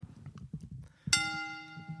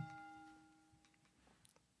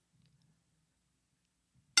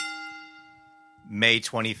May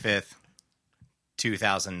 25th,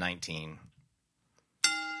 2019.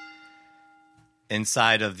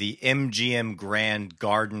 Inside of the MGM Grand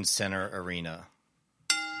Garden Center Arena.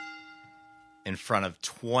 In front of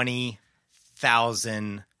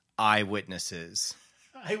 20,000 eyewitnesses.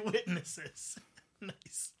 Eyewitnesses.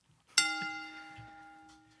 Nice.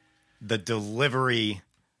 The delivery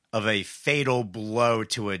of a fatal blow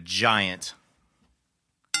to a giant.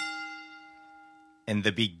 And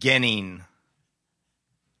the beginning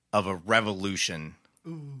of a revolution.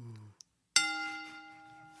 Ooh.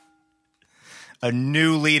 A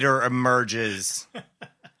new leader emerges.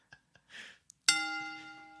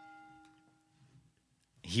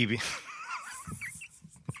 You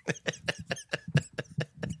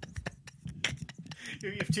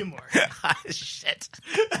have two more. Shit.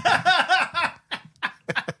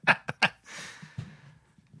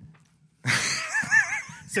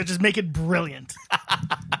 So just make it brilliant.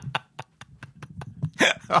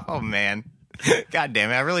 Oh, man. God damn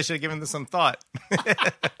it. I really should have given this some thought.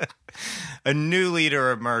 A new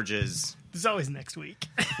leader emerges. There's always next week.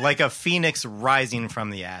 Like a phoenix rising from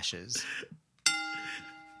the ashes.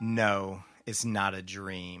 No, it's not a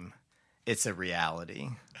dream. It's a reality.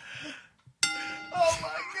 Oh, my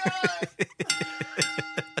God.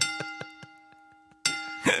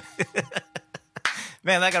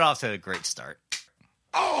 Man, that got off to a great start.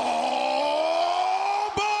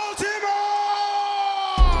 Oh, Baltimore!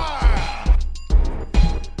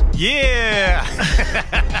 Yeah!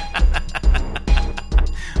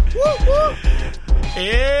 Woo, woo.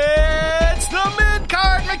 It's the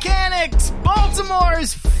Mid-Card Mechanics,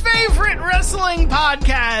 Baltimore's favorite wrestling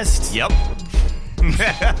podcast. Yep.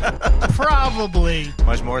 Probably.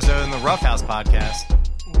 Much more so than the Roughhouse podcast.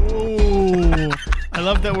 Ooh. I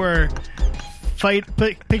love that we're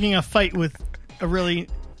picking a fight with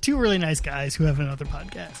two really nice guys who have another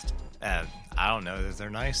podcast. I don't know. They're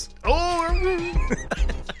nice. Oh.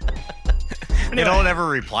 They don't ever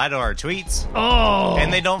reply to our tweets. Oh.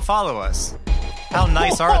 And they don't follow us. How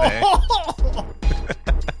nice are they?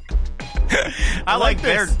 I like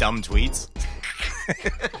their dumb tweets.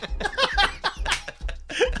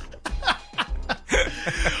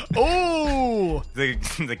 Oh, the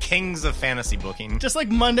kings of fantasy booking. Just like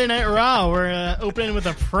Monday Night Raw, we're opening with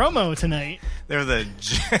a promo tonight. They're the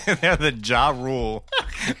Ja Rule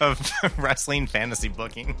of wrestling fantasy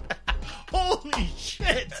booking. Holy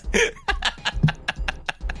shit!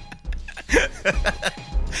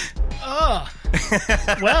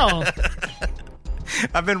 Well,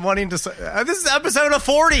 I've been wanting to. This is episode of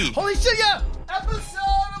 40. Holy shit! Yeah,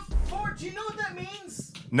 episode of 40. Do you know what that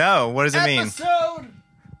means? No, what does it mean? Episode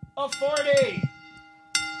of 40.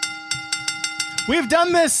 We've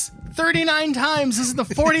done this 39 times. This is the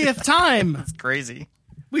 40th time. That's crazy.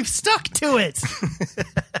 We've stuck to it.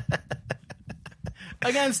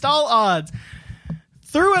 Against all odds.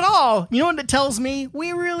 Through it all, you know what it tells me?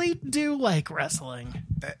 We really do like wrestling.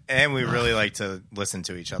 And we really like to listen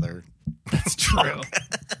to each other. That's true.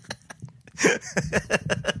 I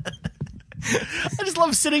just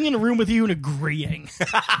love sitting in a room with you and agreeing.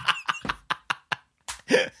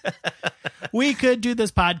 We could do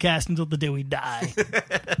this podcast until the day we die.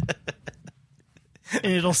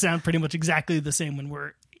 And it'll sound pretty much exactly the same when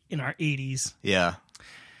we're in our 80s. Yeah.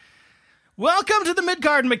 Welcome to the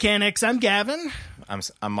Mid-Card Mechanics. I'm Gavin. I'm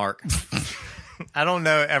Mark. I don't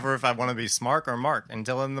know ever if I want to be Smark or Mark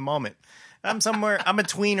until in the moment. I'm a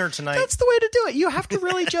tweener tonight. That's the way to do it. You have to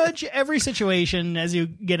really judge every situation as you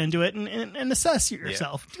get into it and assess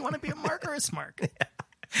yourself. Yeah. Do you want to be a Mark or a Smark? Yeah.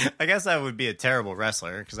 I guess I would be a terrible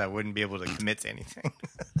wrestler because I wouldn't be able to commit to anything.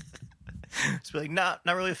 Just be like, not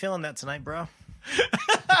really feeling that tonight, bro.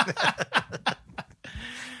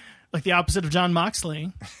 Like the opposite of John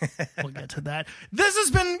Moxley. We'll get to that. This has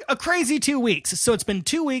been a crazy 2 weeks. So it's been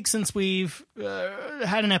 2 weeks since we've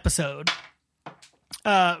had an episode.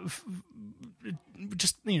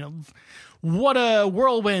 Just, what a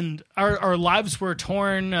whirlwind. Our lives were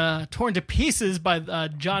torn to pieces by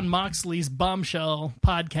John Moxley's Bombshell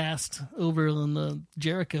podcast over on the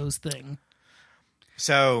Jericho's thing.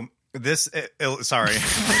 So this, sorry.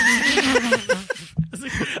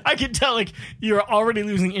 I can tell, you're already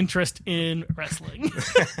losing interest in wrestling.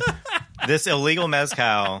 This illegal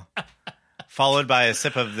mezcal, followed by a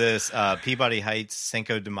sip of this Peabody Heights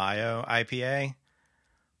Cinco de Mayo IPA.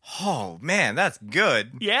 Oh, man, that's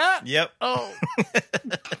good. Yeah? Yep. Oh.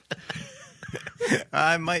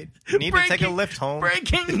 I might need to take a lift home.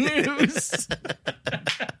 Breaking news.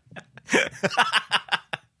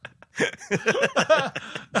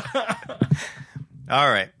 All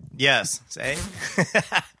right. Yes. Say.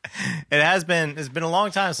 It's been a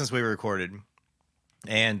long time since we recorded.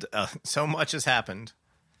 And so much has happened.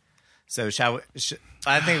 So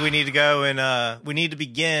I think we need to go and we need to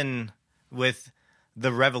begin with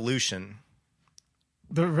the revolution.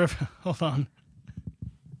 Hold on.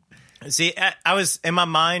 See, I was in my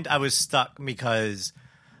mind. I was stuck because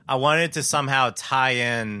I wanted to somehow tie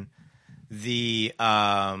in the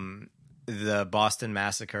Boston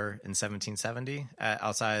Massacre in 1770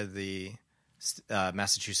 outside of the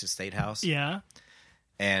Massachusetts State House. Yeah,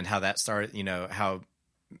 and how that started. You know how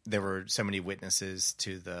there were so many witnesses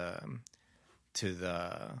to the,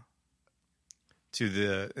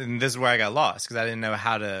 and this is where I got lost because I didn't know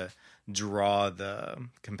how to draw the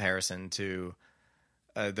comparison to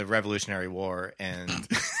the Revolutionary War and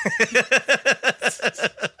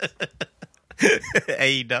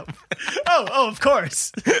AEW. Oh, of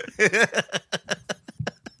course.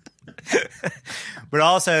 But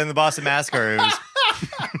also in the Boston Massacre,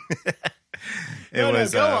 Go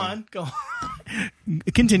on.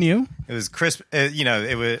 Continue. It was crisp. There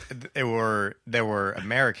were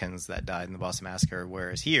Americans that died in the Boston Massacre,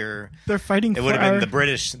 whereas here they're fighting. It would have been the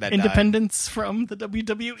British that independence died. From the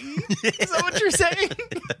WWE. Is that what you're saying?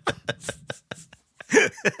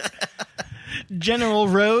 General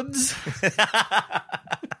Rhodes.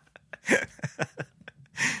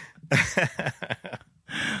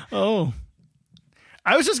 Oh.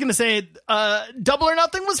 I was just going to say, Double or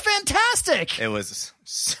Nothing was fantastic. It was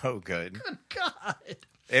so good. Good God.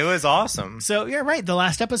 It was awesome. So you're right. The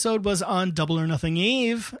last episode was on Double or Nothing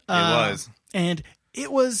Eve. It was. And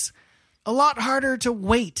it was a lot harder to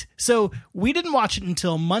wait. So we didn't watch it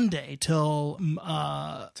until Monday, till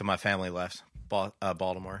my family left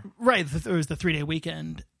Baltimore. Right. It was the 3-day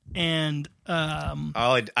weekend. And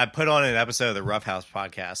I put on an episode of the Rough House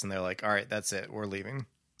podcast, and they're like, all right, that's it. We're leaving.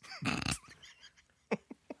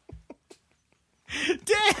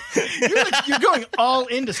 Damn, you're going all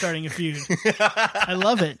into starting a feud. I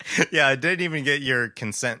love it. Yeah, I didn't even get your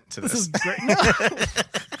consent to this. This is great. No.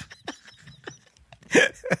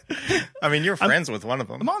 I mean, you're friends with one of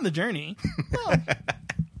them. I'm on the journey. Well,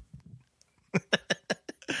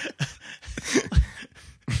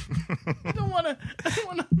 I don't want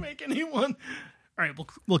to make anyone. All right,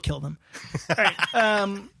 we'll kill them. All right.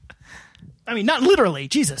 I mean, not literally.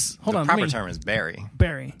 Jesus. Hold on. The proper term is Barry.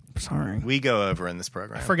 Barry. Sorry. We go over in this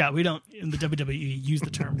program. I forgot. We don't, in the WWE, use the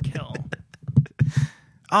term kill.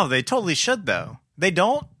 Oh, they totally should, though. They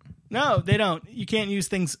don't? No, they don't. You can't use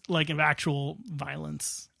things like of actual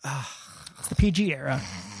violence. It's the PG era.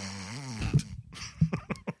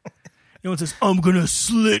 No one says, I'm going to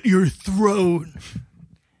slit your throat.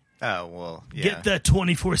 Oh, well, yeah. Get that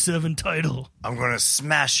 24/7 title. I'm going to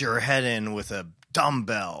smash your head in with a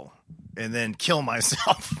dumbbell. And then kill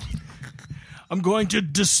myself. I'm going to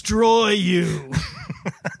destroy you.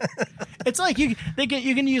 It's like you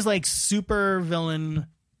can use like super villain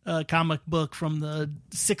comic book from the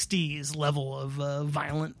 60s level of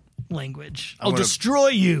violent language. I'll destroy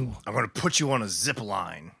you. I'm going to put you on a zip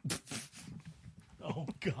line. Oh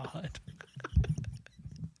God.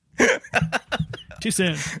 Too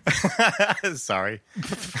soon. Sorry.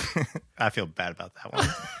 I feel bad about that one.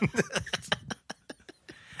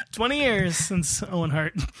 20 years since Owen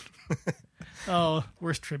Hart. Oh,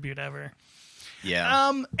 worst tribute ever.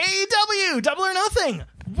 Yeah. AEW, Double or Nothing,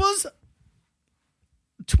 was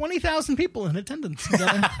 20,000 people in attendance.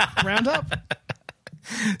 Round up.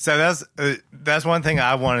 So that's one thing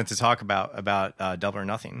I wanted to talk about Double or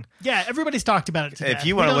Nothing. Yeah, everybody's taled about it today. If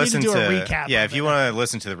you want to listen to a recap, if you want to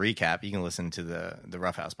listen to the recap, you can listen to the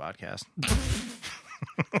Rough House podcast.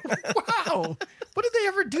 Wow. What did they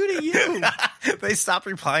ever do to you? They stopped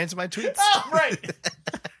replying to my tweets. Oh, right.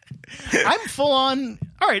 I'm full on.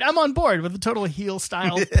 All right, I'm on board with the total heel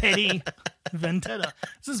style petty vendetta.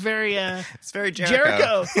 This is very it's very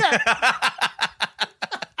Jericho. Yeah.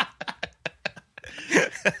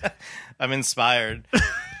 I'm inspired.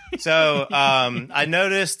 So I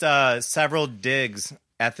noticed several digs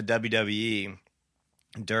at the WWE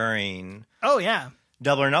during Oh yeah.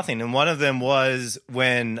 Double or Nothing, and one of them was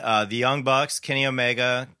when the Young Bucks, Kenny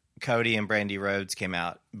Omega, Cody, and Brandy Rhodes came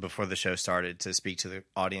out before the show started to speak to the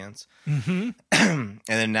audience, and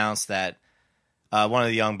announced that one of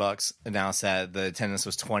the Young Bucks announced that the attendance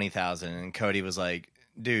was 20,000, and Cody was like,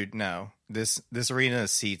 "Dude, no, this arena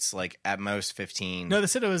seats like at most 15." No, they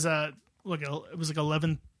said it was it was like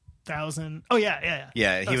 11,000. Oh yeah.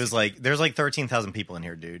 Yeah, he was like, "There's like 13,000 people in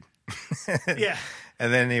here, dude." Yeah.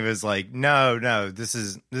 And then he was like, no, this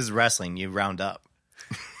is wrestling. You round up.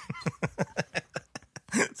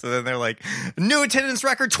 So then they're like, new attendance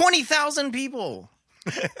record, 20,000 people.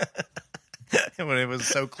 When it was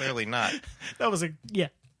so clearly not. That was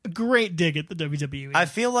A great dig at the WWE. I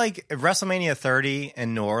feel like WrestleMania 30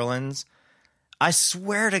 in New Orleans, I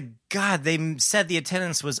swear to God, they said the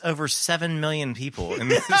attendance was over 7 million people in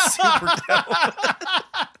the Superdome.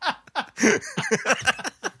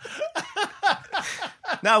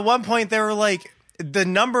 Now, at one point, they were like, the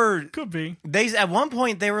number... Could be. At one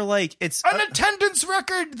point, they were like, it's... An attendance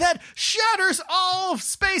record that shatters all of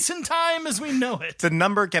space and time as we know it. The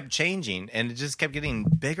number kept changing, and it just kept getting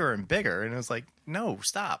bigger and bigger. And it was like, no,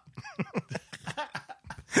 stop.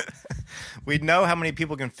 We know how many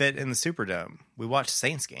people can fit in the Superdome. We watch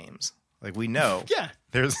Saints games. Like, we know. Yeah.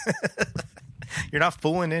 There's You're not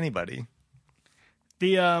fooling anybody.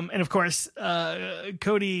 And of course,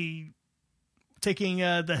 Cody taking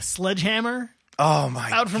the sledgehammer Oh my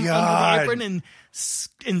out from God. under the apron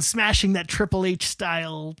and smashing that Triple H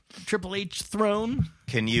style Triple H throne.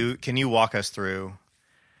 Can you walk us through?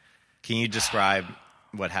 Can you describe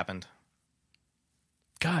what happened?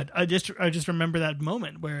 God, I just remember that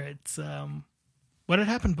moment where it's what had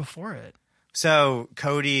happened before it. So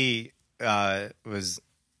Cody it was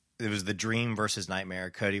the Dream versus Nightmare.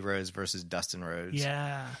 Cody Rhodes versus Dustin Rhodes.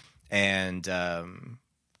 Yeah, and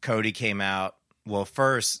Cody came out. Well,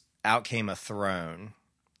 first out came a throne,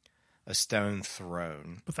 a stone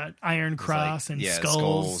throne with that iron cross and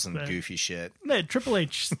skulls and goofy shit. Triple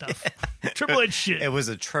H stuff. Triple H shit. It was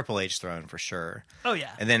a Triple H throne for sure. Oh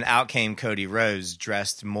yeah. And then out came Cody Rhodes,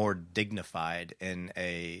 dressed more dignified in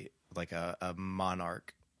a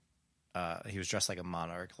monarch. He was dressed like a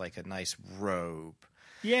monarch, like a nice robe.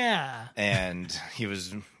 Yeah. And he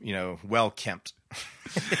was, well kempt.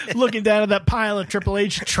 Looking down at that pile of Triple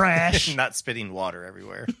H trash. Not spitting water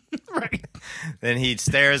everywhere. Right. Then he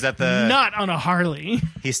stares at the... Not on a Harley.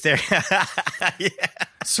 He stares... Yeah.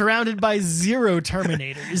 Surrounded by 0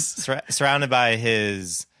 Terminators. Surrounded by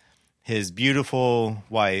his beautiful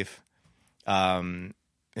wife,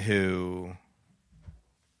 who...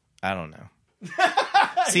 I don't know.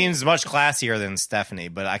 Seems much classier than Stephanie,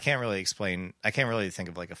 but I can't really think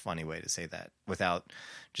of like a funny way to say that without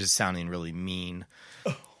just sounding really mean.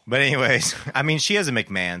 But anyways, I mean, she is a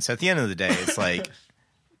McMahon, so at the end of the day, it's like,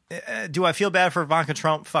 do I feel bad for Ivanka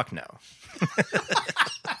Trump? Fuck no.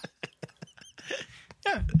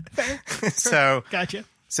 Yeah, fair. So gotcha.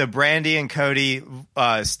 So Brandy and Cody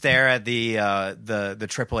stare at the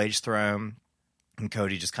Triple H throne, and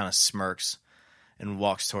Cody just kind of smirks and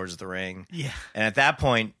walks towards the ring. Yeah. And at that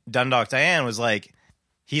point, Dundalk Diane was like,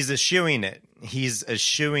 he's eschewing it. He's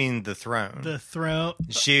eschewing the throne. The throne.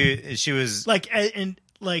 She was like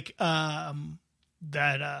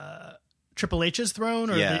that Triple H's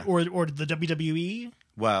throne or the WWE.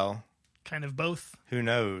 Well, kind of both. Who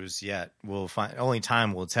knows yet? We'll find. Only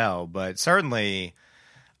time will tell. But certainly,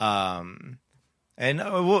 and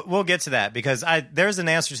we'll get to that because there's an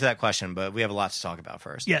answer to that question, but we have a lot to talk about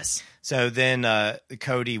first. Yes. So then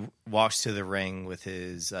Cody walks to the ring with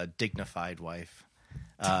his dignified wife.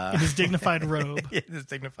 In his dignified robe. In his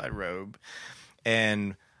dignified robe.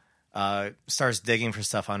 And starts digging for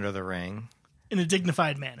stuff under the ring. In a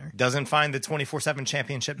dignified manner. Doesn't find the 24/7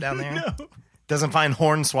 championship down there. No. Doesn't find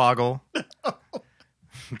Hornswoggle. No.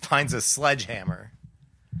 Finds a sledgehammer.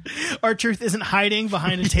 R-Truth isn't hiding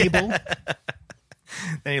behind a table.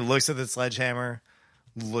 Then he looks at the sledgehammer,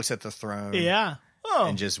 looks at the throne. Yeah. Oh.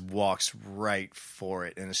 And just walks right for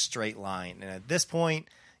it in a straight line. And at this point,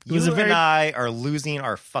 and I are losing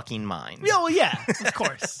our fucking minds. Oh, yeah, of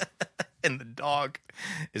course. And the dog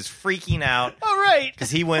is freaking out. All right. Because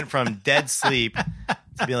he went from dead sleep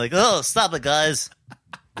to being like, oh, stop it, guys.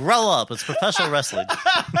 Grow up. It's professional wrestling.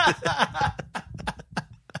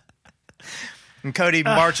 And Cody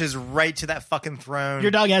marches right to that fucking throne. Your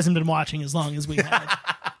dog hasn't been watching as long as we have.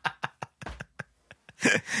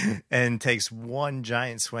 And takes one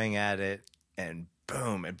giant swing at it, and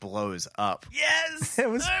boom, it blows up. Yes! It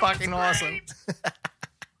was fucking awesome.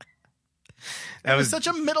 That was such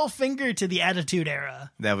a middle finger to the Attitude Era.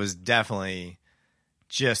 That was definitely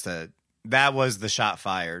that was the shot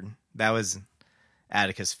fired. That was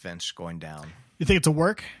Atticus Finch going down. You think it's a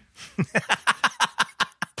work?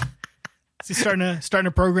 Is he starting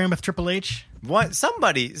a program with Triple H? One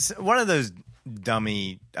of those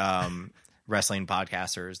dummy wrestling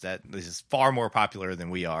podcasters that is far more popular than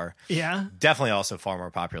we are. Yeah. Definitely also far more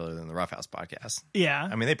popular than the Rough House podcast. Yeah.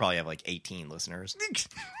 I mean, they probably have like 18 listeners.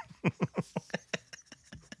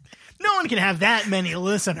 No one can have that many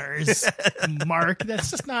listeners, Mark. That's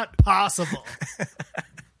just not possible.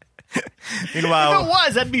 Meanwhile, if it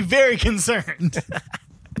was, I'd be very concerned.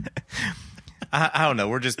 I don't know.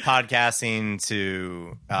 We're just podcasting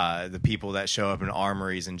to the people that show up in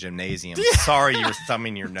armories and gymnasiums. Sorry you're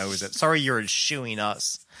thumbing your nose at. Sorry you're eschewing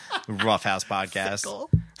us, Rough House podcast.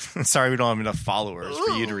 Sorry, we don't have enough followers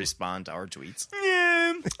for you to respond to our tweets.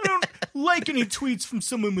 Yeah, I don't like any tweets from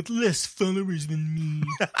someone with less followers than me.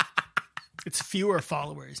 It's fewer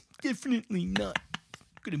followers. Definitely not.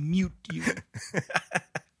 I'm going to mute you.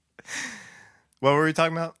 What were we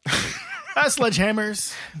talking about?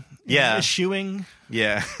 Sledgehammers. Yeah. Eschewing.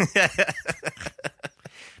 Yeah.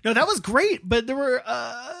 No, that was great, but there were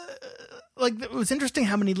it was interesting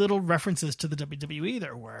how many little references to the WWE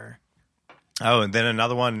there were. Oh, and then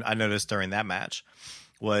another one I noticed during that match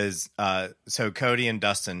was so Cody and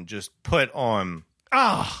Dustin just put on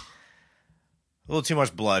a little too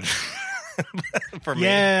much blood for me.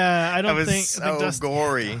 Yeah, I don't It was think so Dustin,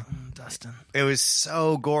 gory. Dustin. It was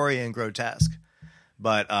so gory and grotesque.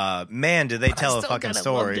 But man, did they tell a fucking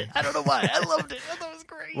story. I don't know why. I loved it. I thought it was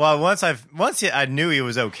great. Well, once I knew he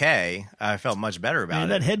was okay, I felt much better about Man, it.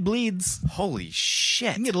 that head bleeds. Holy shit.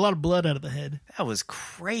 You can get a lot of blood out of the head. That was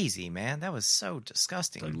crazy, man. That was so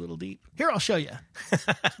disgusting. Like a little deep. Here, I'll show you.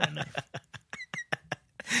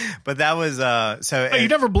 But that was so. Oh, you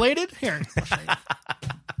never bladed? Here, I'll show you.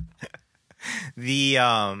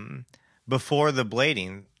 The before the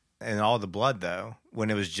blading and all the blood, though, when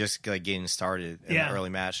it was just like getting started in the early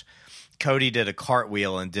match, Cody did a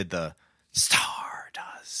cartwheel and did the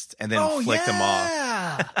Stardust and then flicked him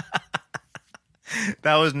off.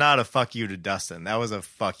 That was not a fuck you to Dustin. That was a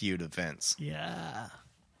fuck you to Vince. Yeah.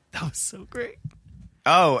 That was so great.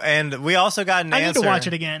 Oh, and we also got an answer. I need to watch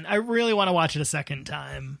it again. I really want to watch it a second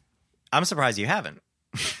time. I'm surprised you haven't.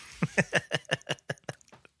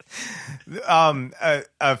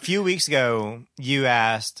 A few weeks ago, you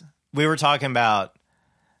asked. We were talking about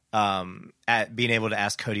at being able to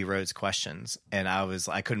ask Cody Rhodes questions, and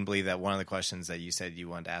I couldn't believe that one of the questions that you said you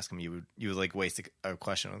wanted to ask him, you would like waste a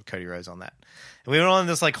question with Cody Rhodes on that. And we went on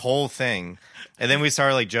this like whole thing, and then we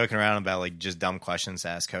started like joking around about like just dumb questions to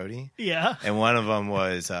ask Cody. Yeah. And one of them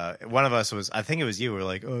was one of us was, I think it was you. We're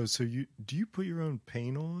like, oh, so do you put your own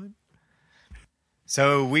paint on?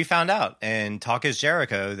 So we found out in Talk Is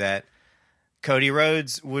Jericho that Cody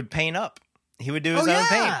Rhodes would paint up. He would do his own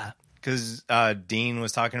paint. Because Dean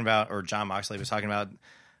was talking about, or John Moxley was talking about,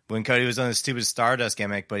 when Cody was on the stupid Stardust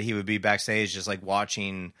gimmick, but he would be backstage just like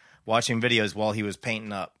watching videos while he was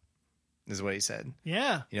painting up, is what he said.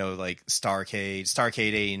 Yeah. You know, like Starcade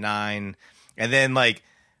 89. And then like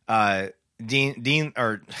Dean,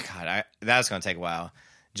 or God, that's going to take a while.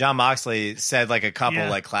 John Moxley said like a couple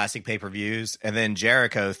like classic pay-per-views, and then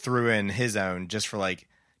Jericho threw in his own just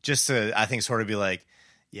to, I think, sort of be like,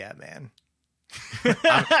 yeah, man.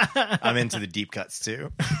 I'm into the deep cuts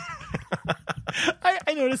too.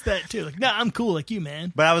 I noticed that too. Like, nah, I'm cool like you,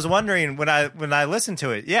 man. But I was wondering when I listened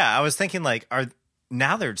to it, I was thinking like,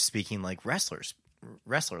 now they're speaking like wrestler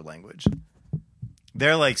language.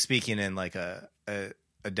 They're like speaking in like a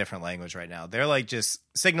different language right now. They're like just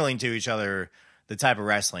signaling to each other the type of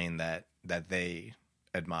wrestling that they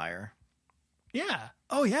admire. Yeah.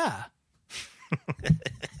 Oh yeah.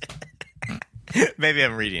 Maybe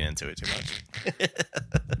I'm reading into it too much.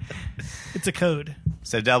 It's a code.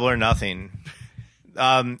 So Double or Nothing.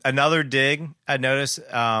 Another dig I noticed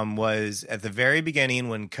was at the very beginning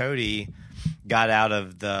when Cody got out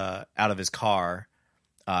of his car,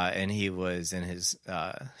 and he was in his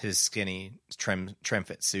skinny trim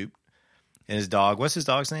fit suit, and his dog. What's his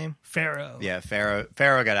dog's name? Pharaoh. Yeah, Pharaoh.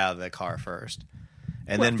 Pharaoh got out of the car first,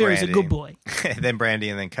 and then Pharaoh's Brandy. A good boy. And then Brandy,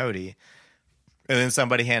 and then Cody. And then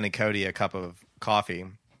somebody handed Cody a cup of coffee,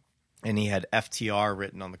 and he had FTR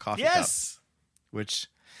written on the coffee cup, which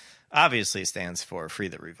obviously stands for Free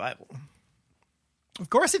the Revival. Of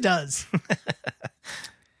course it does.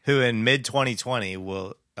 Who in mid-2020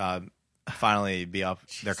 will finally be up.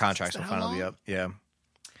 Their contracts will finally be up. Yeah.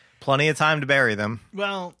 Plenty of time to bury them.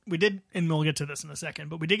 Well, we did, and we'll get to this in a second,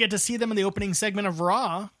 but we did get to see them in the opening segment of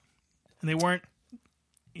Raw, and they weren't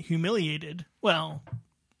humiliated. Well,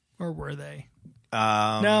 or were they?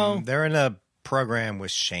 No, they're in a program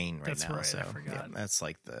with Shane right that's now. Right, so I forgot. Yeah, that's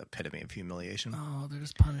like the epitome of humiliation. Oh, they're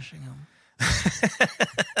just punishing him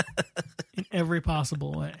in every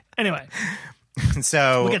possible way. Anyway,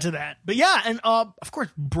 so we'll get to that. But yeah, and of course,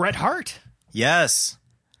 Bret Hart. Yes,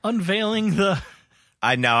 unveiling the.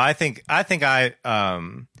 I know. I think I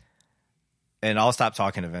and I'll stop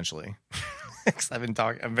talking eventually because I've been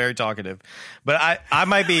talking. I'm very talkative, but I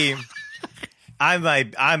might be. I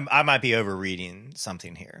might be overreading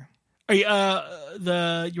something here. Are you,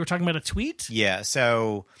 you were talking about a tweet? Yeah.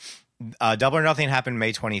 So, Double or Nothing happened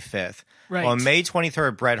May 25th. Right. On May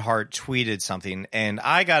 23rd, Bret Hart tweeted something, and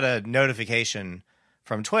I got a notification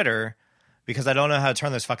from Twitter because I don't know how to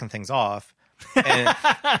turn those fucking things off. And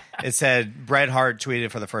it said Bret Hart tweeted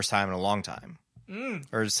for the first time in a long time.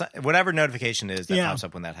 or whatever notification is that pops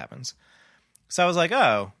up when that happens. So I was like,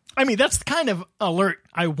 oh. I mean, that's the kind of alert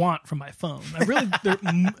I want from my phone.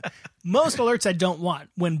 Most alerts I don't want.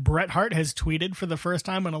 When Bret Hart has tweeted for the first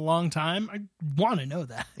time in a long time, I want to know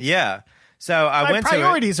that. Yeah. So my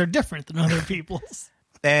priorities are different than other people's.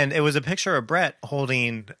 And it was a picture of Bret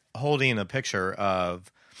holding a picture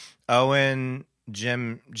of Owen,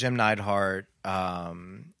 Jim Neidhart,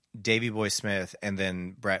 Davey Boy Smith, and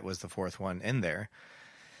then Bret was the fourth one in there.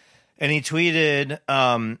 And he tweeted,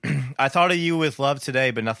 I thought of you with love today,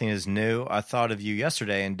 but nothing is new. I thought of you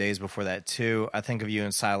yesterday and days before that too. I think of you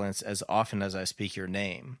in silence as often as I speak your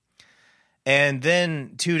name. And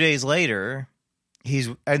then 2 days later,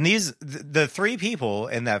 the three people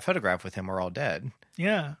in that photograph with him are all dead.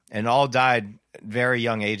 Yeah. And all died very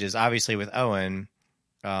young ages. Obviously with Owen,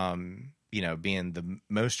 being the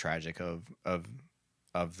most tragic of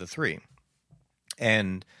the three.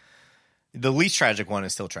 And the least tragic one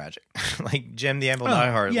is still tragic. Like Jim the Anvil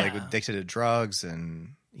Neidhart, like addicted to drugs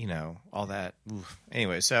and, all that. Oof.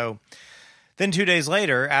 Anyway, so then 2 days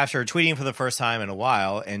later, after tweeting for the first time in a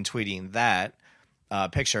while and tweeting that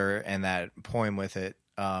picture and that poem with it,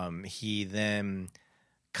 he then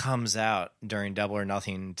comes out during Double or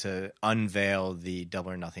Nothing to unveil the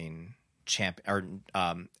Double or Nothing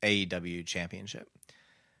AEW championship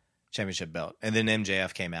belt. And then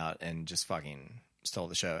MJF came out and just fucking stole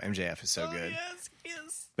the show. MJF is so good.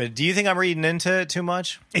 Yes. But do you think I'm reading into it too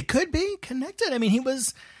much? It could be connected. I mean, he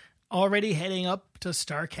was already heading up to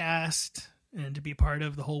StarCast and to be part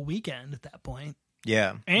of the whole weekend at that point.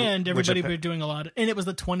 Yeah. And everybody were doing a lot and it was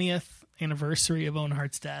the 20th anniversary of Owen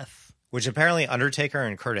Hart's death. Which apparently Undertaker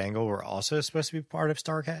and Kurt Angle were also supposed to be part of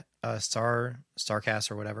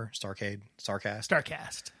StarCast or whatever.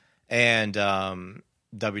 StarCast. And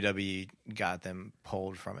WWE got them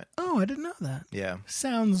pulled from it. Oh, I didn't know that. Yeah.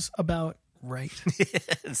 Sounds about right.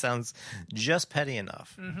 It sounds just petty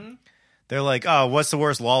enough. Mm-hmm. They're like, oh, what's the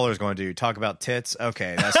worst Lawler's going to do? Talk about tits?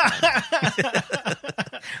 Okay, that's fine.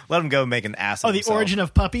 Let him go make an ass of himself. The origin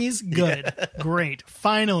of puppies? Good. Yeah. Great.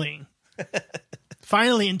 Finally,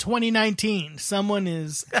 in 2019, someone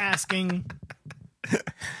is asking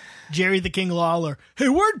Jerry the King Lawler, hey,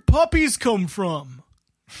 where'd puppies come from?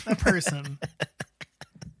 That person.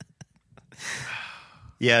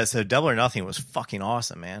 Yeah, so Double or Nothing was fucking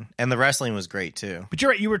awesome, man. And the wrestling was great, too. But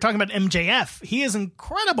you're right, you were talking about MJF. He is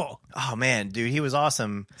incredible. Oh, man, dude, he was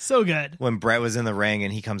awesome. So good. When Bret was in the ring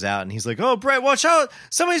and he comes out and he's like, oh, Bret, watch out.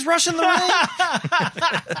 Somebody's rushing the ring.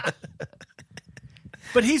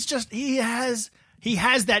 But he has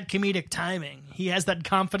that comedic timing. He has that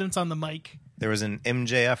confidence on the mic. There was an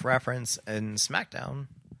MJF reference in SmackDown.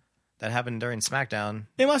 That happened during SmackDown.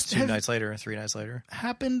 It must 3 nights later.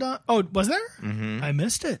 Happened on... Oh, was there? Mm-hmm. I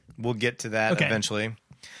missed it. We'll get to that eventually.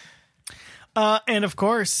 And of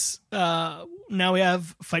course, now we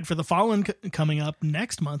have Fight for the Fallen coming up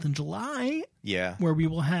next month in July. Yeah. Where we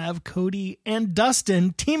will have Cody and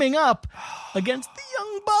Dustin teaming up against the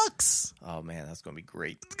Young Bucks. Oh, man, that's going to be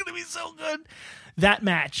great. It's going to be so good. That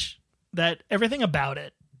match, everything about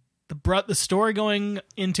it, the story going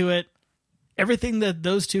into it, everything that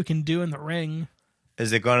those two can do in the ring.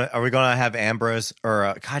 Are we going to have Ambrose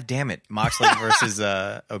or God damn it, Moxley versus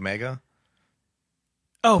Omega?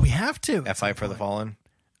 Oh, we have to. At Fight for the Fallen.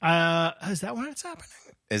 Is that when it's happening?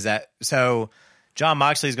 Is that so? John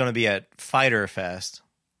Moxley is going to be at Fyter Fest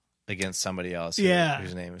against somebody else.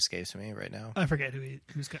 Whose name escapes me right now. I forget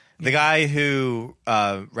who's the guy who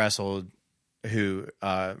wrestled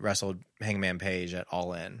Hangman Page at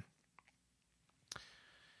All In.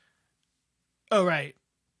 Oh, right.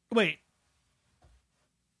 Wait.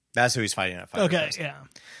 That's who he's fighting at Fyter Fest. Yeah.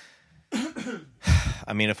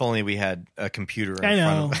 I mean, if only we had a computer in front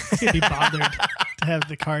of us. Can't be bothered to have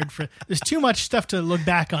the card for... There's too much stuff to look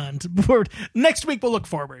back on. Next week, we'll look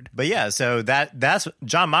forward. But yeah, so that's...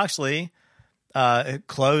 John Moxley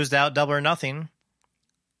closed out Double or Nothing.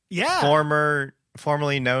 Yeah.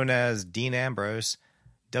 Formerly known as Dean Ambrose,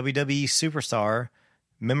 WWE superstar,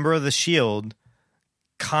 member of The Shield,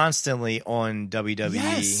 constantly on WWE,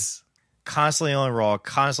 yes. Constantly on Raw,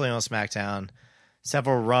 constantly on SmackDown,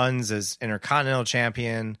 several runs as Intercontinental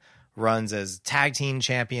Champion, runs as Tag Team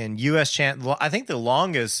Champion, U.S. Champion. I think the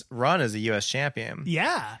longest run as a U.S. Champion.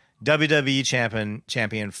 Yeah. WWE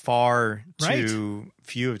champion far too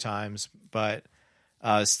few of times, but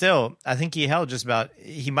still, I think he held just about.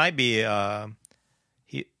 He might be.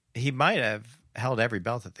 He might have held every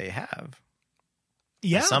belt that they have.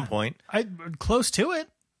 Yeah, at some point, close to it.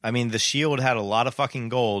 I mean, the Shield had a lot of fucking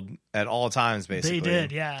gold at all times, basically. They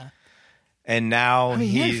did, yeah. And now if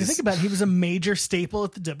you think about it, he was a major staple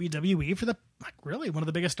at the WWE for the like really one of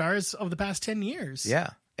the biggest stars of the past 10 years.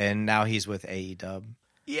 Yeah. And now he's with AEW.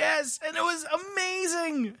 Yes, and it was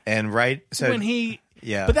amazing. And when he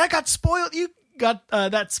yeah. But that got spoiled. You got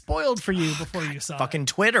that spoiled for you before you saw fucking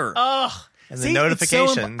Twitter. Ugh. And the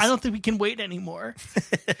notifications. I don't think we can wait anymore.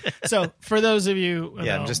 So for those of you,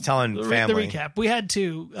 I'm just telling the family. recap. We had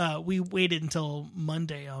to. We waited until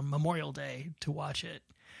Monday on Memorial Day to watch it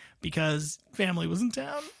because family was in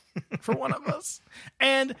town for one of us.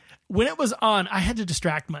 And when it was on, I had to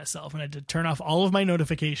distract myself and I had to turn off all of my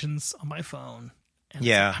notifications on my phone. And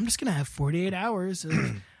yeah, I'm just gonna have 48 hours of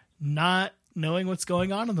not knowing what's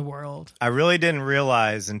going on in the world. I really didn't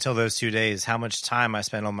realize until those 2 days how much time I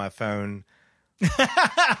spent on my phone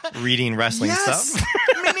reading wrestling stuff.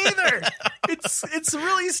 Me neither. It's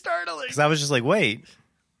really startling. Because I was just like, wait,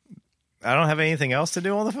 I don't have anything else to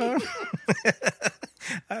do on the phone?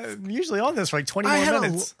 I'm usually on this for like 20 more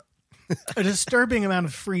minutes. A disturbing amount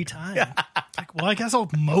of free time. Like, well, I guess I'll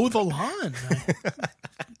mow the lawn.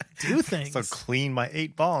 Do things. So clean my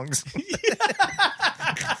 8 bongs.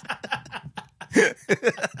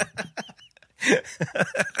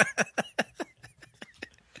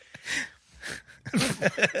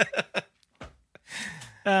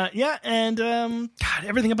 And God,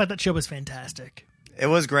 everything about that show was fantastic. It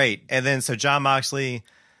was great. And then so Jon Moxley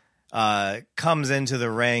comes into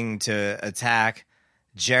the ring to attack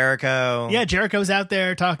Jericho. Yeah, Jericho's out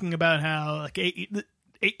there talking about how like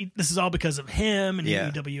this is all because of him, and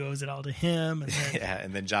AEW owes it all to him. And then,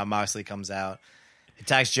 and then Jon Moxley comes out,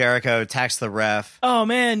 attacks Jericho, attacks the ref. Oh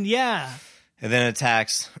man, yeah. And then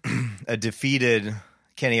attacks a defeated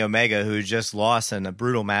Kenny Omega, who just lost in a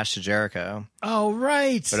brutal match to Jericho. Oh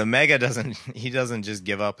right. But Omega doesn't just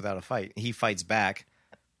give up without a fight. He fights back.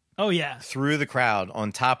 Oh yeah. Through the crowd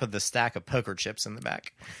on top of the stack of poker chips in the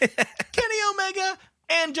back. Kenny Omega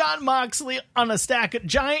and Jon Moxley on a stack of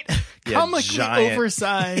comically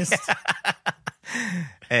oversized.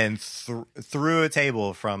 And threw a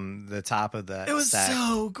table from the top of the It was stack.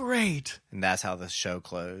 so great. And that's how the show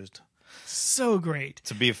closed. So great.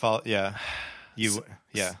 To be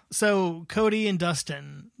So Cody and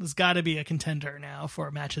Dustin has got to be a contender now for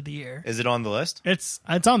a match of the year. Is it on the list? It's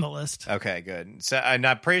on the list. Okay, good. So and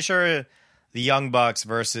I'm pretty sure the Young Bucks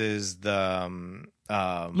versus the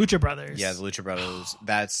Lucha Brothers. Yeah, the Lucha Brothers.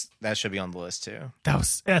 that should be on the list too.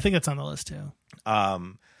 I think that's on the list too.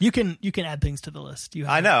 You can add things to the list.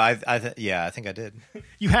 I know. I think I did.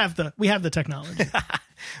 We have the technology.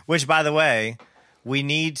 Which, by the way, we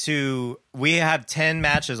have 10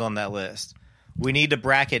 matches on that list. We need to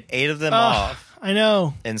bracket 8 of them off. I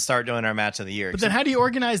know. And start doing our match of the year. But then how do you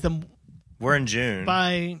organize them? We're in June.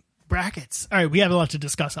 By brackets. All right, we have a lot to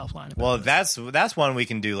discuss offline. Well, that's one we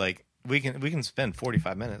can do. Like we can spend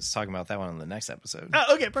 45 minutes talking about that one on the next episode.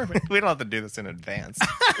 Oh, okay, perfect. We don't have to do this in advance.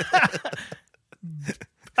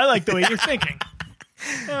 I like the way you're thinking.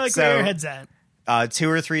 I like where your head's at. 2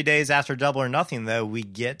 or 3 days after Double or Nothing, though, we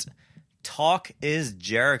get Talk is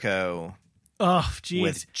Jericho. Oh, geez.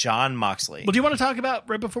 With Jon Moxley. Well, do you want to talk about,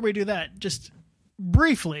 right before we do that, just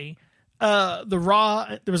briefly, there was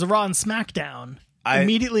a Raw and SmackDown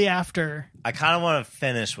immediately after. I kind of want to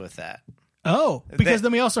finish with that. Oh, because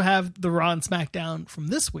then we also have the Raw and SmackDown from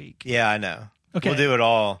this week. Yeah, I know. Okay. We'll do it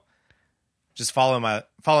all. Just follow my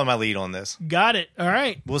lead on this. Got it. All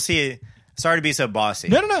right. We'll see. Sorry to be so bossy.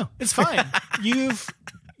 No. It's fine.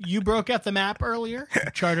 You broke out the map earlier,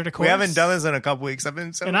 charted a course. We haven't done this in a couple weeks. I've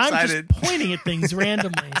been so excited. I'm just pointing at things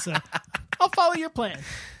randomly, so I'll follow your plan.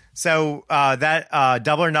 So that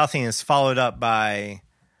Double or Nothing is followed up by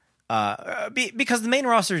because the main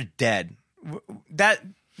roster is dead.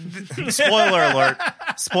 Spoiler alert.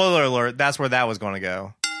 Spoiler alert. That's where that was going to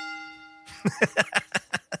go.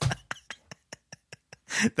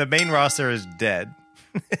 The main roster is dead.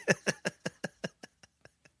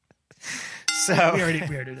 So we already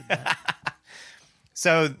did that.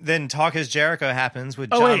 So then Talk is Jericho happens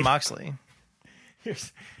with Jon Moxley.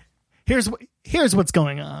 Here's what's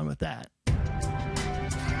going on with that.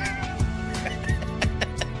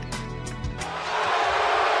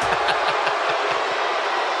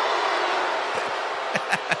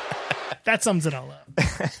 That sums it all up.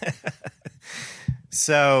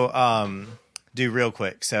 So, do real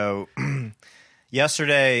quick. So,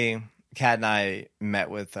 yesterday, Kat and I met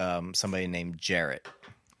with somebody named Jarrett.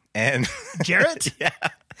 And Jarrett? Yeah.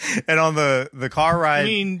 And on the car ride, I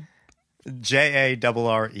mean, JARRETT.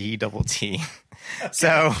 Okay.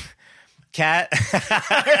 So, Kat.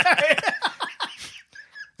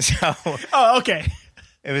 Okay.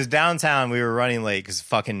 It was downtown. We were running late because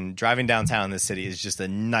fucking driving downtown in this city is just a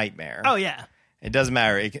nightmare. Oh, yeah. It doesn't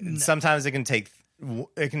matter. Sometimes it can take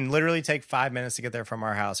it can literally take 5 minutes to get there from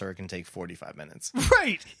our house, or it can take 45 minutes.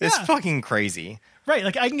 Right. It's Yeah. fucking crazy. Right.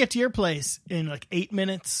 Like I can get to your place in like 8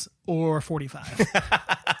 minutes or 45.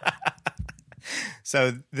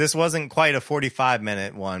 So this wasn't quite a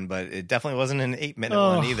 45-minute one, but it definitely wasn't an 8-minute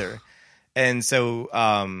one either. And so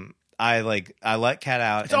I let Kat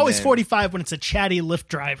out. It's always 45 when it's a chatty Lyft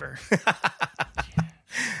driver.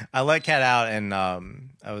 I let Kat out, and I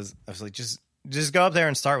was like, just go up there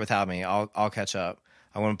and start without me. I'll catch up.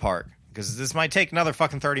 I want to park because this might take another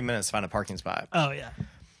fucking 30 minutes to find a parking spot. Oh yeah.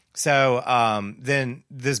 So then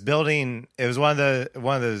this building, it was one of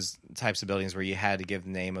those types of buildings where you had to give the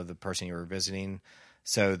name of the person you were visiting,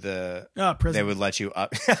 so they would let you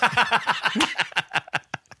up.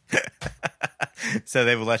 So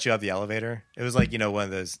they would let you up the elevator. It was like, one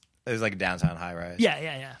of those. It was like a downtown high rise.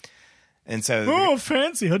 Yeah. And so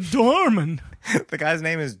Fancy, a doorman. the guy's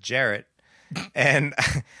name is Jarrett. And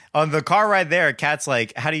on the car ride there, Kat's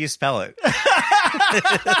like, how do you spell it?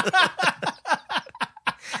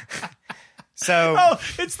 So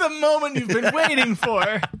it's the moment you've been waiting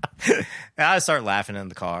for. I start laughing in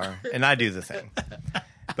the car, and I do the thing.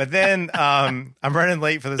 But then I'm running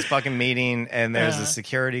late for this fucking meeting, and there's a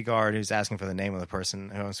security guard who's asking for the name of the person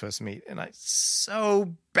who I'm supposed to meet. And I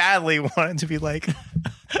so badly wanted to be like,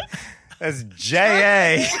 that's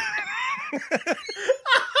J.A.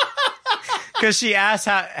 Because she asked,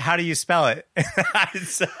 how do you spell it? And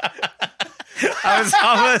I was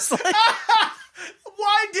almost like...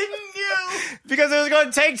 Why didn't you? Because it was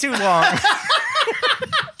going to take too long.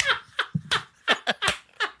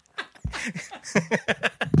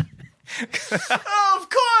 Oh, of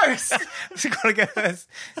course. I was going to get this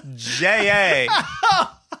J.A. And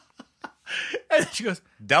then she goes,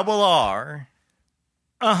 double R.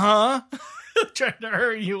 uh-huh. Trying to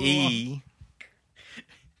hurry you along. E.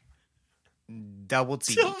 Double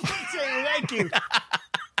T. Thank you.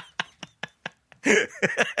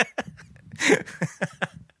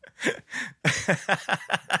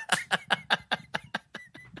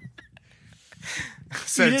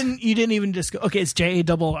 So you didn't even just go, okay, it's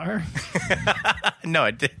J-A-R-R. No,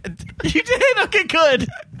 I didn't. You did? Okay, good.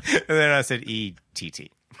 And then I said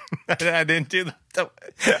E-T-T. I didn't do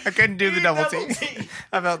I couldn't do the double T.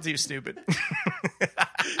 I felt too stupid.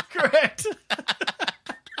 Correct.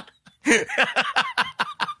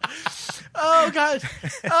 Oh God.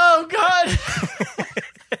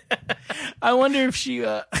 I wonder if she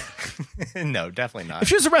No, definitely not. if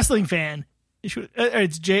she was a wrestling fan, she would,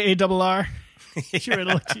 it's J-A-R-R. She would have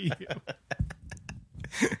looked at you.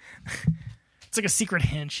 It's like a secret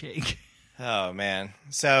handshake. Oh man.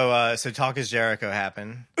 So Talk is Jericho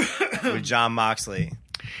happened with Jon Moxley.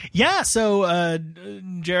 Yeah, so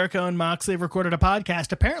Jericho and Moxley recorded a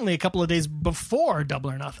podcast apparently a couple of days before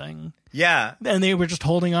Double or Nothing. Yeah. And they were just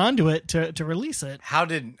holding on to it to release it. How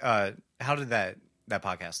did that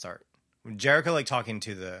podcast start? Jericho like talking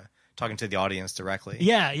to the audience directly.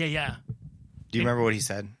 Yeah. Do you remember what he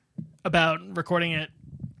said? About recording it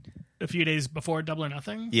a few days before Double or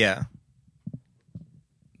Nothing? Yeah.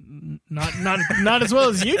 Not as well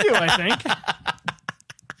as you do, I think.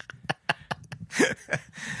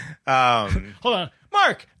 Hold on.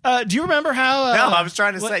 Mark, do you remember how... no, I was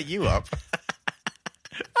trying to set you up.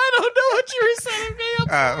 I don't know what you were setting me up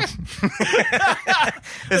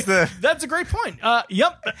for. That's a great point.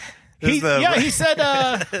 Yep. He said...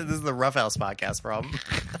 This is the Roughhouse podcast problem.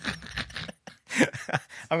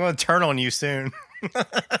 I'm going to turn on you soon.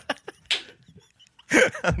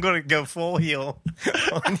 I'm going to go full heel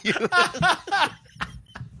on you.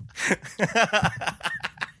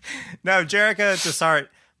 No, Jericho to start,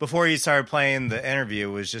 before he started playing the interview,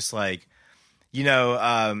 was just like,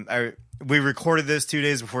 we recorded this 2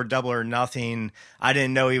 days before Double or Nothing. I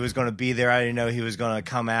didn't know he was going to be there. I didn't know he was going to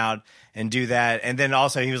come out and do that. And then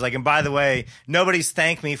also he was like, and by the way, nobody's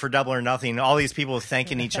thanked me for Double or Nothing. All these people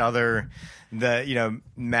thanking each other.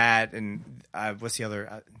 Matt and what's the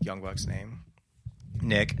other Young Bucks name?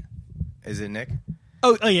 Nick. Is it Nick?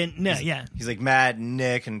 Oh yeah, no, yeah. He's like Matt,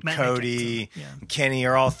 Nick, and Cody, yeah. and Kenny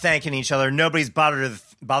are all thanking each other. Nobody's bothered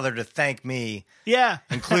to thank me. Yeah.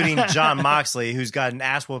 Including Jon Moxley, who's got an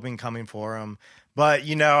ass whooping coming for him. But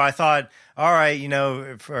I thought, all right,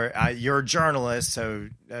 you're a journalist, so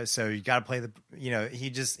you got to play the.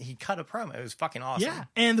 He cut a promo. It was fucking awesome. Yeah,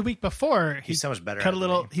 and the week before he's so much better. Cut a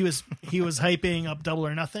little. He was hyping up Double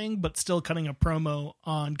or Nothing, but still cutting a promo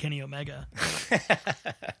on Kenny Omega.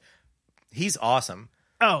 He's awesome.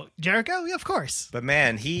 Oh, Jericho? Yeah, of course. But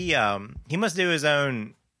man, he must do his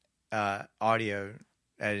own audio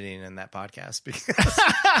editing in that podcast because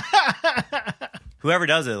whoever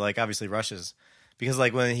does it, like, obviously rushes, because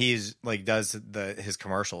like when he's like does his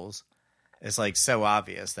commercials, It's like so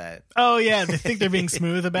obvious that. Oh yeah, they think they're being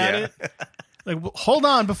smooth about it. Like, hold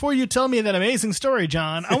on, before you tell me that amazing story,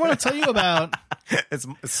 John, I want to tell you about. It's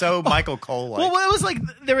so Michael Cole. Well, it was like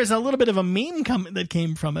there was a little bit of a meme that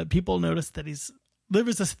came from it. People noticed that there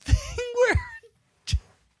was this thing where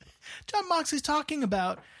Jon Moxley's talking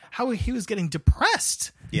about how he was getting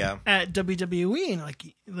depressed. Yeah. At WWE, and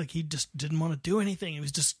like he just didn't want to do anything. He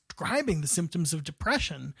was describing the symptoms of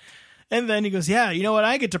depression, and then he goes, "Yeah, you know what?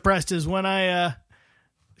 I get depressed is when I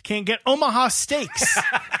can't get Omaha steaks."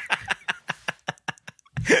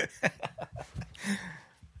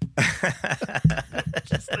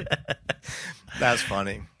 That's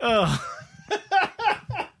funny. Oh.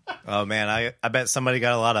 Oh man, I bet somebody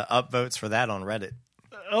got a lot of upvotes for that on Reddit.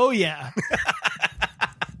 Oh yeah.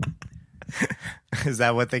 Is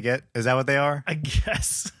that what they get? Is that what they are? I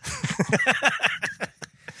guess.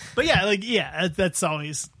 But yeah, that's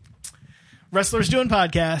always wrestlers doing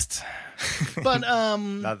podcasts. But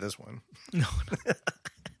not this one. No.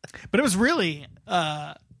 But it was really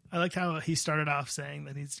I liked how he started off saying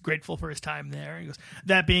that he's grateful for his time there. He goes,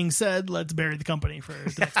 that being said, let's bury the company for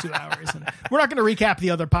the next 2 hours. And we're not going to recap the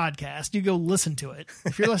other podcast. You go listen to it.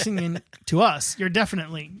 If you're listening to us, you're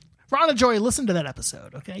definitely... Rana Joy, listen to that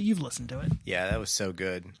episode, okay? You've listened to it. Yeah, that was so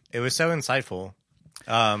good. It was so insightful.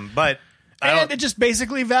 But... it just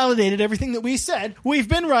basically validated everything that we said. We've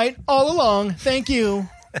been right all along. Thank you.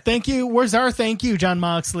 Thank you. Where's our thank you, Jon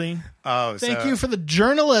Moxley? Oh, thank you for the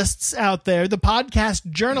journalists out there, the podcast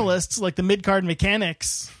journalists like the Midcard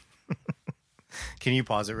Mechanics. Can you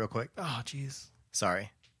pause it real quick? Oh, jeez. Sorry.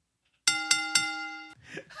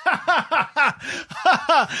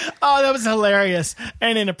 Oh, that was hilarious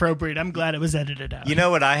and inappropriate. I'm glad it was edited out. You know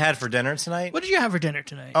what I had for dinner tonight? What did you have for dinner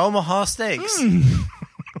tonight? Omaha steaks.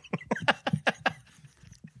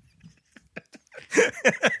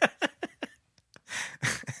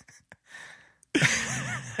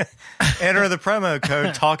 Enter the promo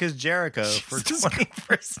code Talk is Jericho for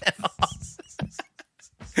 20% off.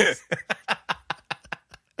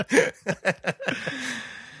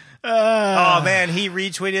 Oh man, he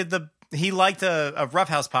retweeted he liked a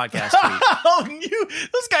Roughhouse podcast tweet. Oh,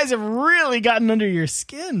 those guys have really gotten under your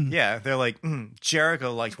skin. Yeah, they're like,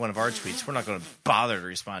 Jericho liked one of our tweets. We're not going to bother to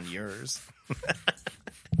respond to yours.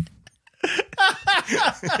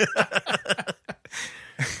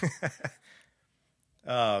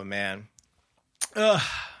 Oh man.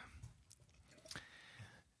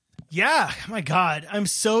 Yeah, my God. I'm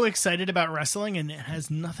so excited about wrestling, and it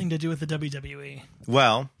has nothing to do with the WWE.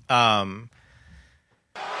 Well,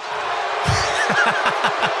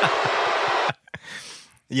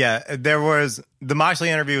 yeah, the Moxley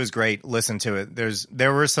interview was great. Listen to it.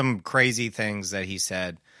 There were some crazy things that he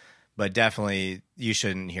said, but definitely you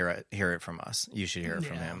shouldn't hear it from us. You should hear it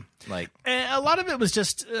from him. Like, and a lot of it was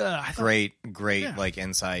just great, like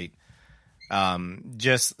insight.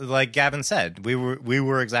 Just like Gavin said, we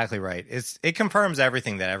were exactly right. It confirms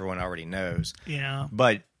everything that everyone already knows. Yeah.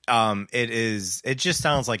 But it just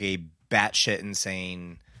sounds like a batshit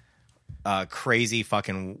insane, crazy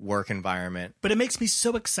fucking work environment. But it makes me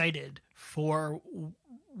so excited for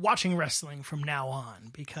watching wrestling from now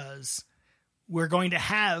on, because we're going to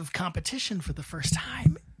have competition for the first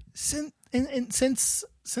time since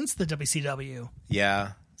the WCW.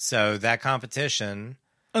 Yeah. So that competition,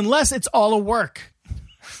 unless it's all a work,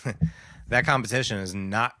 that competition is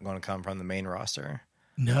not going to come from the main roster.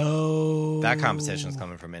 No. That competition is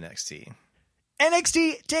coming from NXT.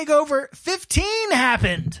 NXT TakeOver 15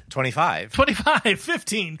 happened. 25.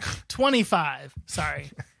 15. 25.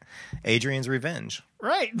 Sorry. Adrian's Revenge.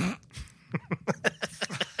 Right.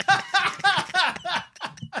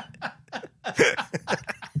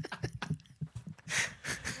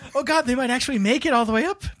 Oh, God, they might actually make it all the way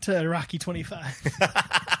up to Rocky 25.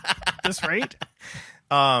 This rate?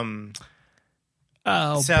 Oh,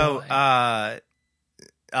 so, boy.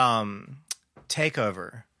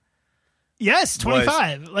 TakeOver. Yes,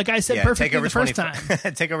 25. Like I said, perfectly the first time.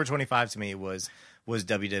 TakeOver 25 to me was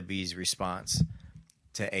WWE's response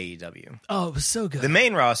to AEW. Oh, it was so good. The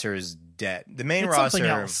main roster is dead. The main it's roster,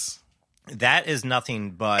 something else. That is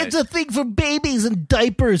nothing but... It's a thing for babies and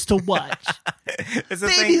diapers to watch. It's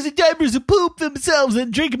babies and diapers who poop themselves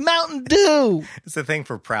and drink Mountain Dew. It's a thing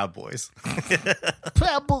for Proud Boys.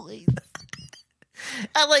 Proud Boys.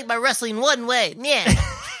 I like my wrestling one way. Yeah.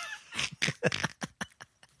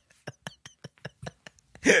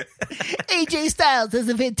 AJ Styles has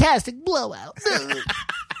a fantastic blowout.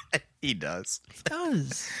 He does. He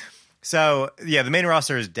does. So, yeah, the main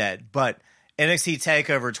roster is dead, but NXT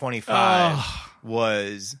TakeOver 25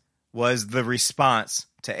 was the response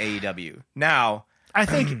to AEW. Now, I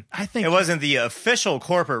think It wasn't the official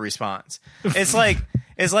corporate response. It's like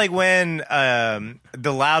when the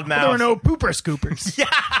loudmouth. there were no pooper scoopers.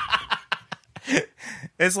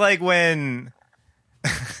 It's like when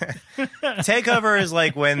Takeover is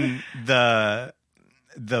like when the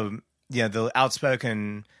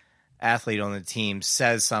outspoken athlete on the team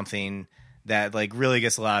says something that like really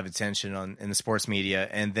gets a lot of attention in the sports media,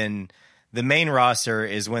 and then the main roster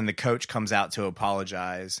is when the coach comes out to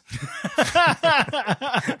apologize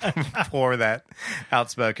for that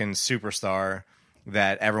outspoken superstar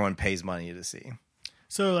that everyone pays money to see.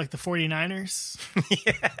 So like the 49ers?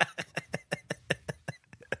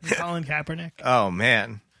 Colin Kaepernick? Oh,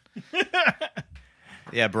 man.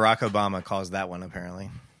 Yeah, Barack Obama caused that one, apparently.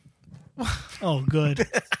 Oh, good.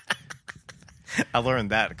 I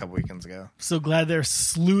learned that a couple weekends ago. So glad there's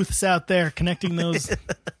sleuths out there connecting those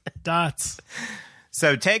dots.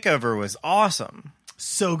 So Takeover was awesome.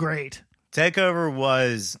 So great. Takeover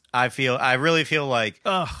was, I really feel like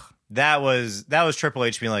that was Triple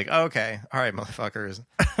H being like, oh, okay, all right, motherfuckers.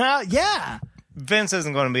 Yeah. Vince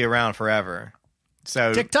isn't going to be around forever.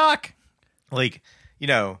 So TikTok. like, you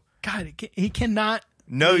know, God, he cannot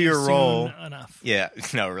know leave your soon role enough. Yeah,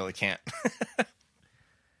 no, really can't.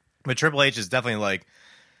 But Triple H is definitely like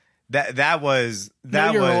that was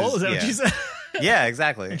Know your role? Is that what you said? Yeah,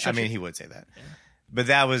 exactly. I mean, he would say that. Yeah. But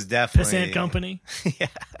that was definitely Pissant Company. Yeah.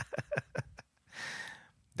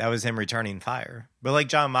 That was him returning fire. But like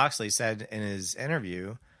John Moxley said in his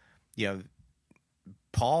interview, you know,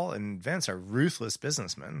 Paul and Vince are ruthless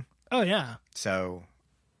businessmen. Oh, yeah. So,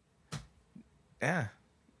 yeah.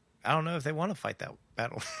 I don't know if they want to fight that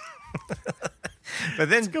battle. But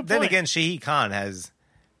then again, Shahid Khan has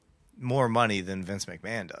more money than Vince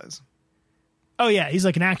McMahon does. Oh, yeah. He's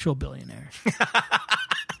like an actual billionaire.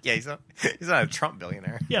 Yeah, he's not a Trump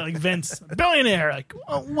billionaire. Yeah, like Vince. Billionaire. Like,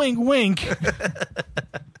 oh, wink, wink.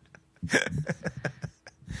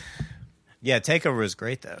 Yeah, Takeover was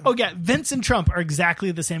great, though. Oh, yeah. Vince and Trump are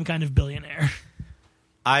exactly the same kind of billionaire.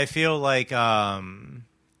 I feel like NXT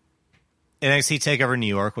TakeOver New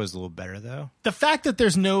York was a little better, though. The fact that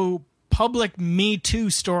there's no public Me Too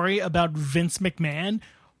story about Vince McMahon,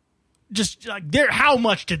 just like, how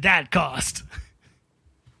much did that cost?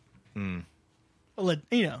 Well,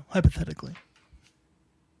 you know, hypothetically.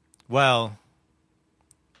 Well,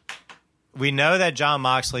 we know that John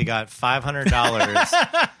Moxley got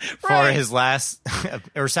 $500 for his last,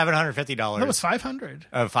 or $750. That was $500.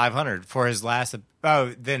 $500 for his last.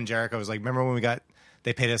 Oh, then Jericho was like, remember when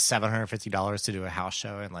they paid us $750 to do a house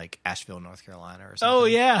show in like Asheville, North Carolina or something? Oh,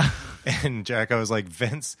 yeah. And Jericho was like,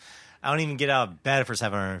 Vince, I don't even get out of bed for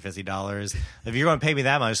 $750. If you're going to pay me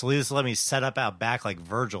that much, at least let me set up out back like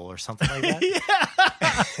Virgil or something like that.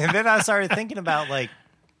 Yeah. And then I started thinking about like,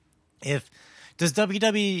 does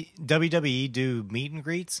WWE do meet and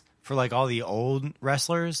greets for like all the old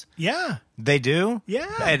wrestlers? Yeah. They do?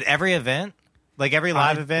 Yeah. At every event? Like every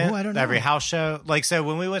live event? I don't know. Every house show? Like, so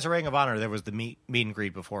when we went to Ring of Honor, there was the meet and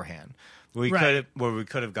greet beforehand. We could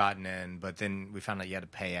have gotten in, but then we found out you had to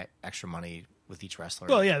pay extra money with each wrestler.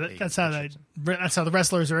 Well, yeah, that's how the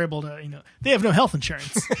wrestlers are able to, you know, they have no health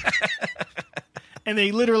insurance. And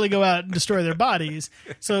they literally go out and destroy their bodies.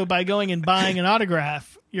 So by going and buying an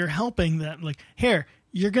autograph, you're helping them. Like, here,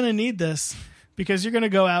 you're going to need this because you're going to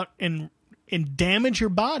go out and damage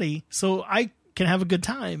your body so I can have a good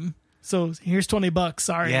time. So here's $20.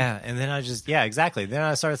 Sorry. Yeah, and then exactly. Then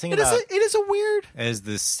I started thinking about it is a weird. It is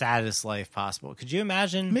the saddest life possible. Could you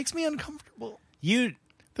imagine? It makes me uncomfortable. They're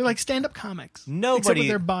like stand-up comics. Nobody, except with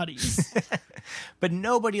their bodies. But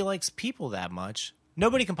nobody likes people that much.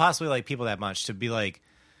 Nobody can possibly like people that much to be like,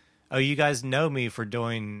 oh, you guys know me for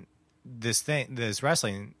doing this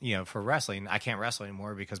wrestling, you know, for wrestling. I can't wrestle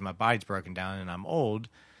anymore because my body's broken down and I'm old.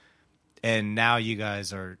 And now you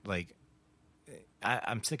guys are like,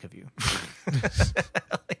 I'm sick of you.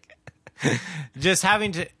 Just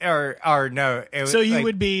having to, or no. So you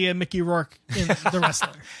would be a Mickey Rourke in The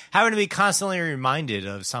Wrestler. Having to be constantly reminded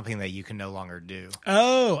of something that you can no longer do.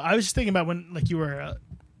 Oh, I was just thinking about when like you were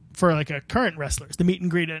for like a current wrestlers, the meet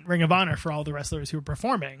and greet at Ring of Honor for all the wrestlers who were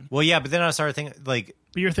performing. Well, yeah, but then I started thinking like.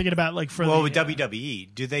 But you're thinking about like for with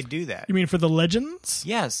WWE, do they do that? You mean for the legends?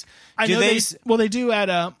 Yes. I know they do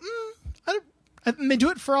at they do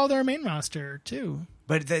it for all their main roster too.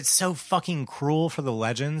 But that's so fucking cruel for the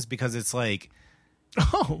legends because it's like,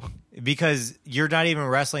 because you're not even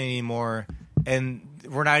wrestling anymore, and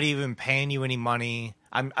we're not even paying you any money.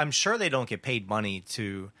 I'm sure they don't get paid money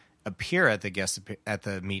to appear at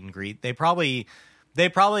the meet and greet. They probably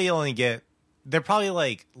only get. They're probably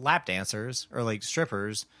like lap dancers or like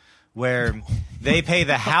strippers, where they pay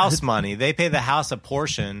the house money. They pay the house a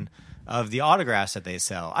portion of the autographs that they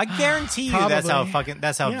sell. I guarantee you that's how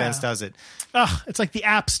Yeah. Vince does it. Ugh, it's like the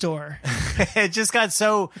App Store. It just got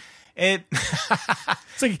so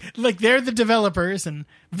It's like they're the developers and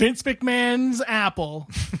Vince McMahon's Apple.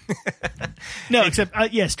 No, except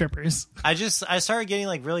strippers. I started getting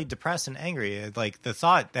like really depressed and angry. Like the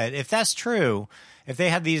thought that if that's true, if they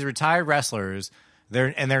had these retired wrestlers,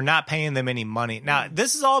 they're not paying them any money. Now,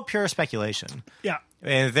 this is all pure speculation. Yeah.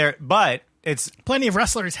 But it's Plenty of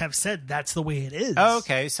wrestlers have said that's the way it is. oh,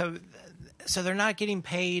 okay. So they're not getting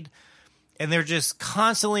paid, and they're just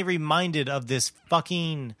constantly reminded of this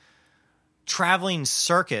fucking traveling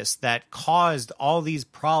circus that caused all these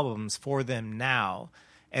problems for them now.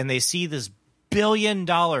 And they see this $1 billion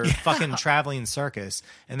fucking traveling circus,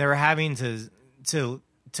 and they're having to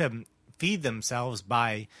feed themselves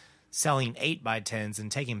by selling 8x10s and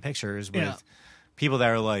taking pictures with people that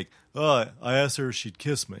are like, oh, I asked her if she'd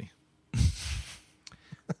kiss me.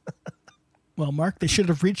 Well, Mark, they should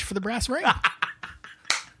have reached for the brass ring.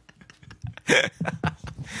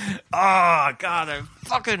 Oh God, I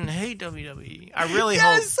fucking hate WWE. I really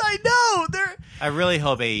hope. I know. I really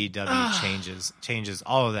hope AEW changes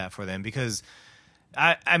all of that for them, because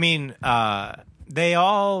I mean they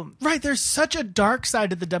all Right, there's such a dark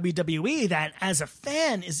side of the WWE that as a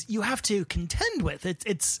fan you have to contend with.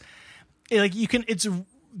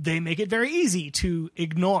 They make it very easy to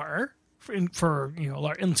ignore for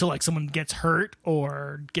until like someone gets hurt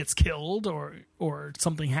or gets killed or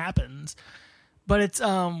something happens. But it's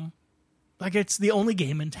it's the only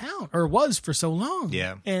game in town, or was for so long.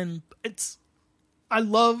 Yeah. And I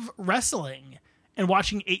love wrestling and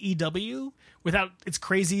watching AEW without its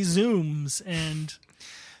crazy zooms and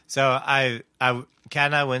So Kat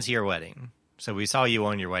and I went to your wedding. So we saw you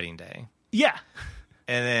on your wedding day. yeah.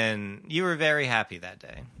 And then you were very happy that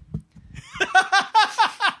day.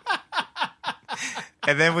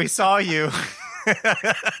 And then we saw you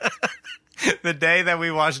the day that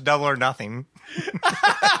we watched Double or Nothing.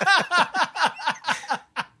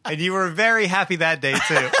 And you were very happy that day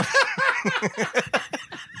too.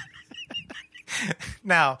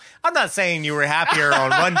 Now, I'm not saying you were happier on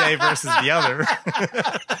one day versus the other.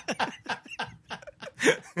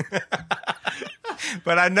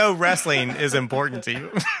 But I know wrestling is important to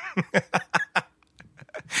you.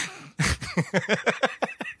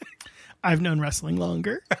 I've known wrestling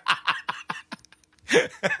longer.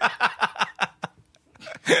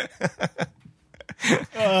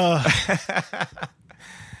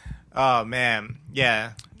 Oh man,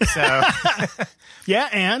 yeah. So Yeah,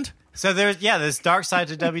 and so there's this dark side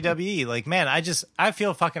to WWE. Like, man, I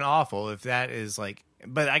feel fucking awful if that is like,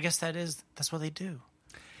 but I guess that's what they do.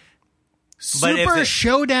 But if Super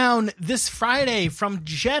Showdown this Friday from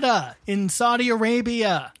Jeddah in Saudi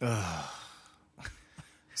Arabia.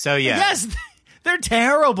 So yeah. Yes, they're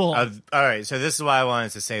terrible. All right, so this is why I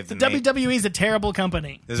wanted to save the main, WWE is a terrible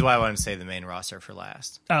company. this is why I wanted to save the main roster for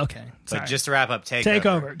last. Oh, okay, sorry. But just to wrap up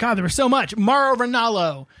Takeover. God, there was so much. Mauro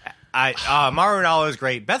Ranallo. Mauro Ranallo is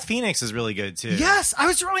great. Beth Phoenix is really good too. Yes, I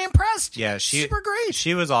was really impressed. Yeah, super great.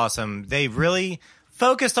 She was awesome. They really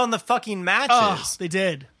focused on the fucking matches. Oh, they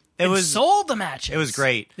did. It sold the matches. It was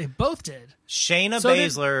great. They both did. Shayna So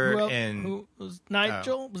did- Baszler and who was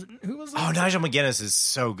Nigel? Who was that? oh, Nigel McGuinness is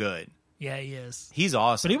so good. Yeah, he is. He's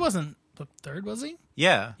awesome. But he wasn't the third, was he?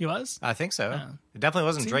 Yeah, He was. I think so. Yeah. It definitely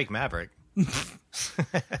wasn't Drake Maverick.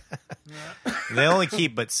 They only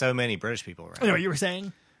keep but so many British people around. Anyway, you were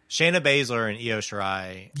saying? Shayna Baszler and Io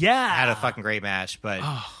Shirai Yeah. had a fucking great match, but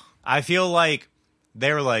I feel like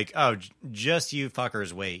they were like, oh, just you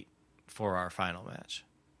fuckers wait for our final match.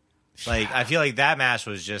 Like, I feel like that match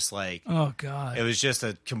was just like, Oh God. it was just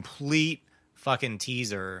a complete fucking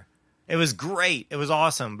teaser. It was great. It was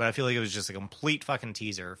awesome, but I feel like it was just a complete fucking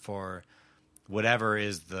teaser for whatever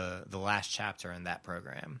is the last chapter in that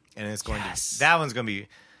program. And it's going to that one's going to be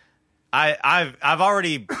I've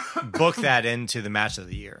already booked that into the match of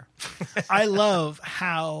the year. I love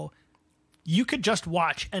how you could just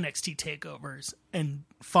watch NXT takeovers and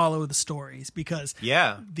follow the stories because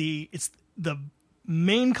Yeah. it's the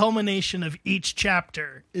main culmination of each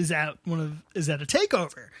chapter is at a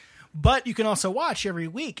takeover. But you can also watch every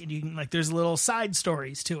week, and you can there's little side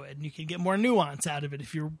stories to it, and you can get more nuance out of it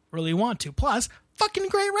if you really want to. Plus, fucking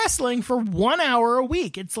great wrestling for 1 hour a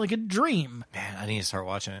week. It's like a dream. Man, I need to start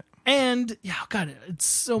watching it. And God, it's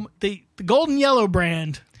so the Golden Yellow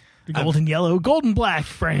brand, Golden Black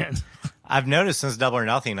brand. I've noticed since Double or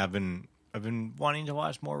Nothing, I've been wanting to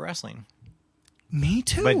watch more wrestling, Me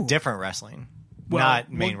too. but different wrestling, Well, not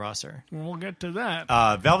main roster. We'll get to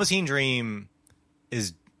that. Velveteen Dream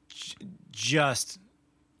is just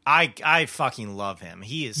I fucking love him.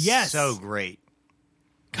 He is Yes. so great.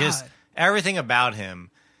 Just everything about him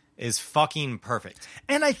is fucking perfect.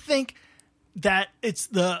 And I think that it's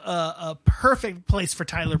the a perfect place for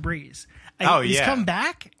Tyler Breeze. He's come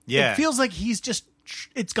back. Yeah. It feels like he's just,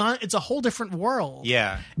 it's gone. It's a whole different world.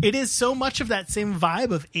 Yeah. It is so much of that same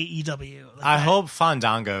vibe of AEW. I hope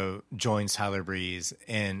Fandango joins Tyler Breeze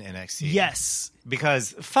in NXT. Yes.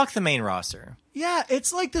 Because fuck the main roster. Yeah,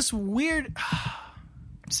 it's like this weird...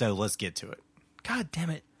 So let's get to it. God damn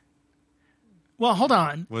it. Well, hold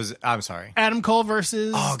on. I'm sorry. Adam Cole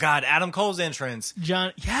versus... Oh, God. Adam Cole's entrance.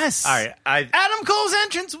 John... Yes. All right. Adam Cole's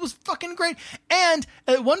entrance was fucking great. And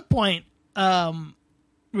at one point, it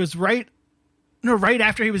was right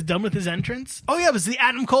after he was done with his entrance. Oh, yeah, it was the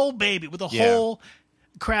Adam Cole baby with the whole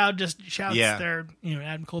crowd just shouts there,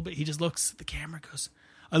 Adam Cole, but he just looks at the camera and goes,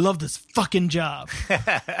 I love this fucking job.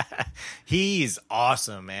 He's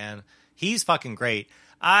awesome, man. He's fucking great.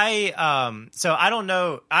 So I don't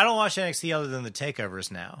know. I don't watch NXT other than the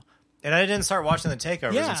takeovers now. And I didn't start watching the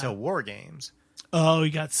takeovers until War Games. Oh,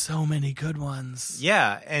 you got so many good ones.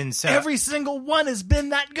 Yeah, and so every single one has been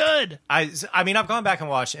that good. I mean, I've gone back and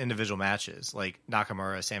watched individual matches like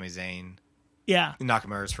Nakamura, Sami Zayn. Yeah,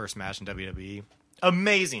 Nakamura's first match in WWE,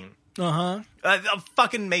 amazing. A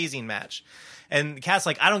fucking amazing match. And Kat's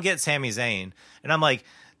like, I don't get Sami Zayn, and I'm like,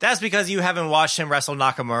 that's because you haven't watched him wrestle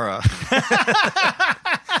Nakamura.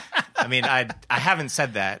 I mean, I haven't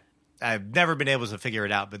said that. I've never been able to figure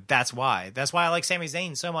it out, but that's why. That's why I like Sami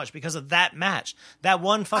Zayn so much, because of that match. That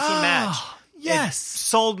one fucking match. Yes. It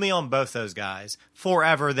sold me on both those guys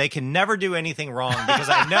forever. They can never do anything wrong because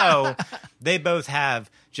I know they both have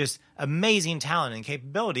just amazing talent and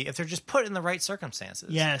capability if they're just put in the right circumstances.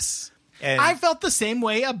 Yes. And I felt the same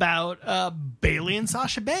way about Bayley and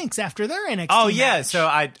Sasha Banks after their NXT match. So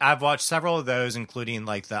I've watched several of those, including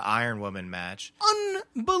like the Iron Woman match.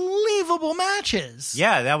 Unbelievable matches.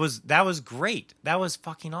 Yeah, that was great. That was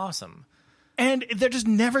fucking awesome. And they're just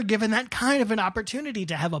never given that kind of an opportunity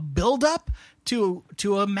to have a build up to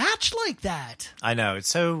a match like that. I know.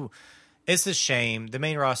 It's a shame. The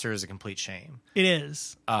main roster is a complete shame. It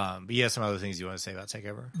is. But you have some other things you want to say about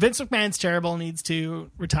TakeOver? Vince McMahon's terrible, needs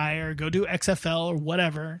to retire, go do XFL or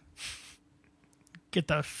whatever. Get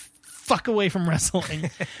the fuck away from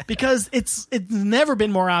wrestling. Because it's never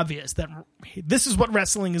been more obvious that this is what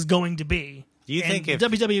wrestling is going to be. Do you think if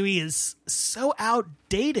WWE is so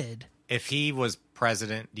outdated? If he was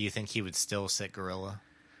president, do you think he would still sit Gorilla?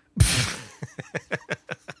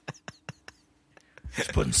 He's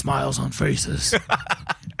putting smiles on faces.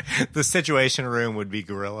 The Situation Room would be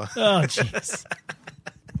Gorilla. Oh, jeez.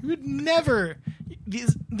 He would never.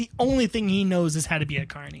 The only thing he knows is how to be a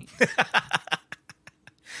carny.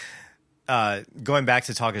 Going back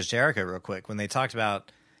to Talk is Jericho real quick, when they talked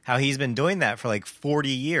about how he's been doing that for like 40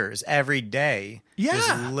 years, every day. Yeah.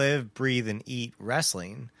 Just live, breathe, and eat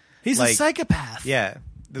wrestling. He's a psychopath. Yeah.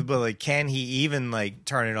 But like, can he even like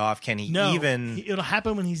turn it off? Can he even... It'll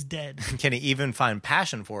happen when he's dead. Can he even find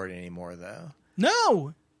passion for it anymore, though?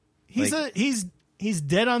 No. He's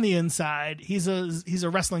dead on the inside. He's a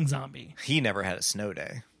wrestling zombie. He never had a snow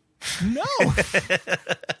day. No.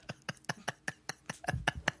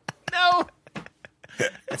 No.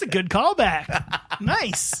 That's a good callback.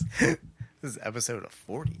 Nice. This is episode of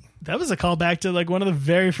 40. That was a callback to like one of the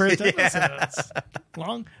very first episodes.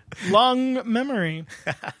 Long memory.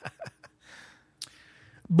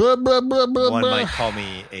 One might call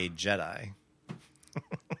me a Jedi.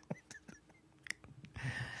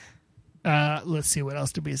 Let's see, what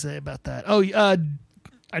else did we say about that? Oh,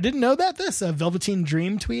 I didn't know that this Velveteen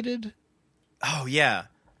Dream tweeted. Oh yeah,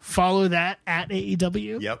 follow that at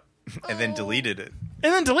AEW. Yep, and then deleted it.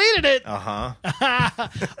 Oh,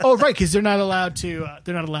 right, because they're not allowed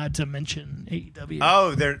to mention AEW.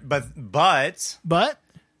 Oh, but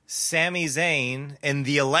Sami Zayn in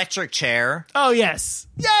the electric chair. Oh yes,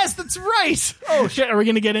 that's right. Oh shit, are we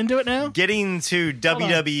going to get into it now? Getting to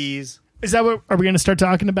WWE's. Is that what? Are we going to start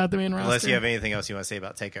talking about the main roster? Unless you have anything else you want to say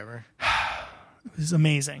about TakeOver. It was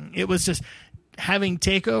amazing. It was just having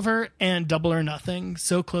TakeOver and Double or Nothing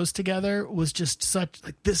so close together was just such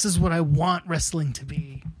like, this is what I want wrestling to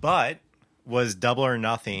be. But was Double or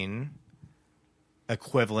Nothing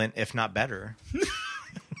equivalent, if not better,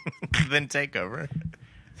 than TakeOver?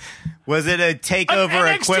 Was it a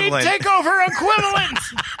TakeOver equivalent? TakeOver equivalent.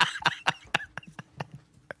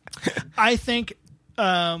 I think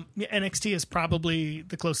NXT is probably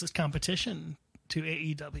the closest competition to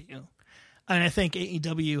AEW. And I think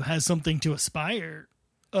AEW has something to aspire,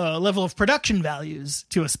 a level of production values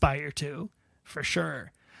to aspire to, for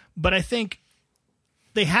sure. But I think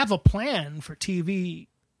they have a plan for TV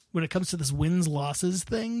when it comes to this wins-losses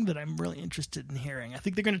thing that I'm really interested in hearing. I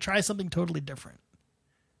think they're going to try something totally different.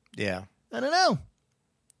 Yeah. I don't know.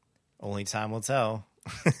 Only time will tell.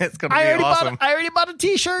 It's going to be awesome. I already bought a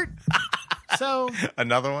T-shirt. So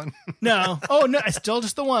Another one? no. Oh no, I still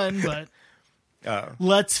just the one, but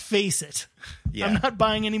let's face it. Yeah. I'm not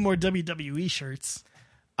buying any more WWE shirts.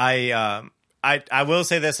 I will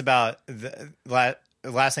say this about the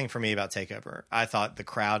last thing for me about TakeOver. I thought the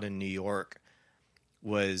crowd in New York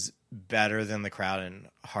was better than the crowd in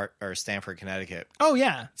Stamford, Connecticut. Oh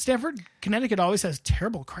yeah, Stamford, Connecticut always has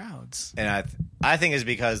terrible crowds. And I think it's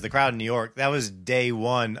because the crowd in New York, that was day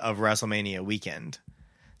one of WrestleMania weekend.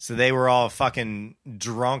 So they were all fucking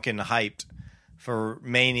drunk and hyped for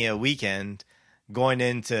Mania weekend, going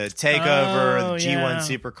into TakeOver, the G1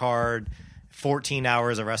 Supercard, 14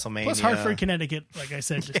 hours of WrestleMania. Plus Hartford, Connecticut, like I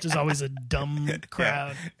said, just is always a dumb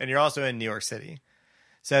crowd. Yeah. And you're also in New York City.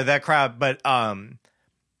 So that crowd, but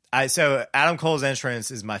so Adam Cole's entrance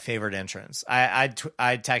is my favorite entrance. I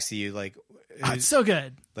texted you like, it's so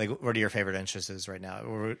good. Like, what are your favorite entrances right now?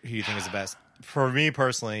 Or who do you think is the best? For me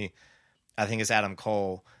personally, I think it's Adam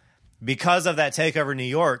Cole because of that TakeOver New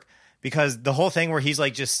York. Because the whole thing where he's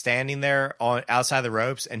like just standing there outside the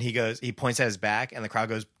ropes and he points at his back and the crowd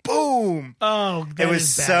goes boom. Oh, it was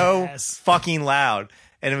so fucking loud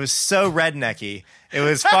and it was so rednecky. It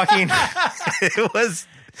was fucking.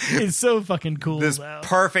 It's so fucking cool. This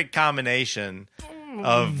perfect combination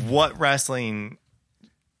of what wrestling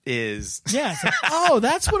is. Yeah. It's like,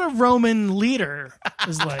 that's what a Roman leader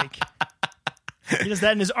is like. He does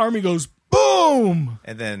that and his army goes boom.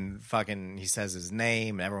 And then fucking he says his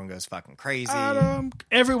name and everyone goes fucking crazy.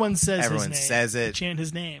 Everyone says his name. Says it. Chant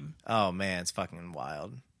his name. Oh man, it's fucking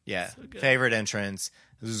wild. Yeah. So favorite entrance.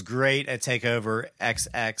 This was great at TakeOver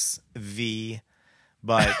XXV.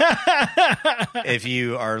 But if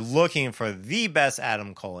you are looking for the best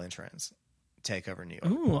Adam Cole entrance, TakeOver New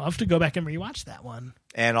York. Ooh, I'll have to go back and rewatch that one.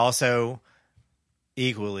 And also,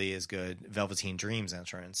 equally as good, Velveteen Dream's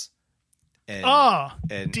entrance. And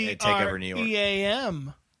TakeOver New York.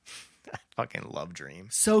 DREAM. I fucking love Dream.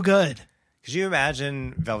 So good. Could you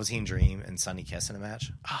imagine Velveteen Dream and Sonny Kiss in a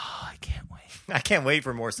match? Oh, I can't wait. I can't wait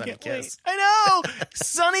for more Sonny Kiss. I know.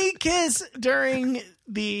 Sonny Kiss during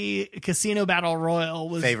the Casino Battle Royal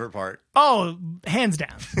was favorite part. Oh, hands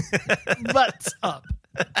down. Butts up.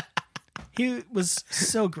 He was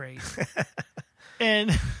so great.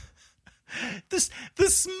 And the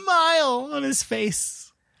smile on his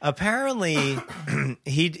face. Apparently,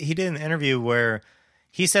 he did an interview where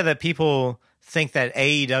he said that people think that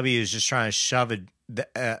AEW is just trying to shove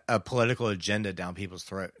a political agenda down people's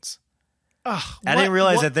throats. I didn't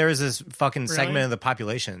realize that there is this fucking segment of the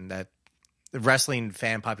population, that the wrestling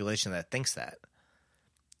fan population, that thinks that.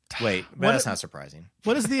 Wait, but that's not surprising.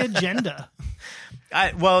 What is the agenda?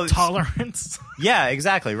 Tolerance. Yeah,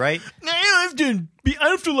 exactly. Right. I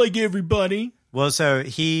have to like everybody. Well, so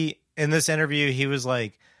in this interview, he was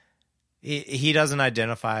like, he doesn't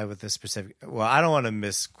identify with this specific. Well, I don't want to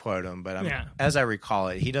misquote him, but as I recall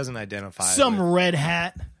it, he doesn't identify red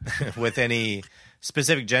hat with any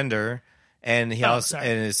specific gender. And he and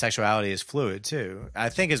his sexuality is fluid too, I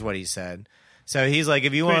think is what he said. So he's like,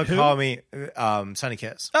 if you want to call me Sonny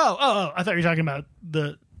Kiss. Oh, I thought you were talking about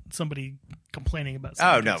somebody complaining about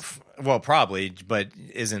Sonny Kiss. No. Well, probably, but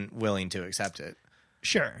isn't willing to accept it.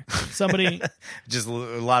 Sure. Somebody just a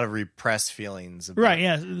lot of repressed feelings. About right,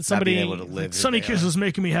 yeah. Somebody not being able to live. Sonny Kiss is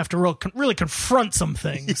making me have to really confront some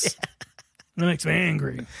things. Yeah. That makes me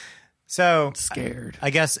angry. So I'm scared. I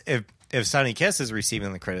guess if Sonny Kiss is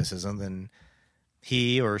receiving the criticism, then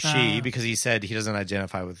he or she, because he said he doesn't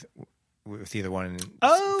identify with either one.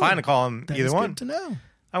 Fine to call him either one. Good to know.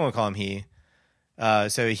 I want to call him he.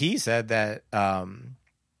 So he said that. Well,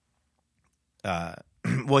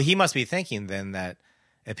 he must be thinking then that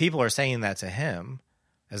if people are saying that to him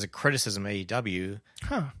as a criticism of AEW,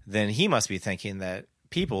 then he must be thinking that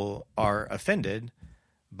people are offended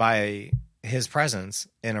by his presence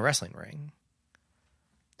in a wrestling ring.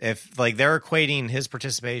 If like they're equating his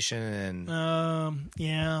participation and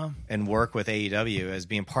work with AEW as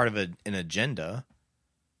being part of an agenda,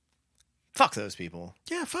 fuck those people.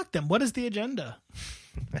 Yeah, fuck them. What is the agenda?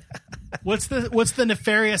 What's the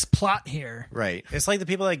nefarious plot here? Right. It's like the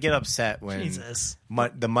people that get upset when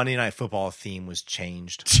the Monday Night Football theme was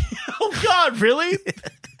changed. Oh God, really?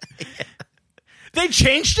 Yeah. They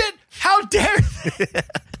changed it? How dare they?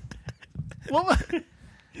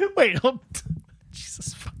 Wait,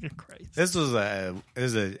 Jesus fucking Christ. This was a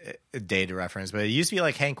data reference, but it used to be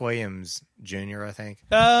like Hank Williams Jr., I think.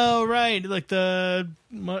 Oh, right. Like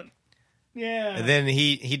yeah. And then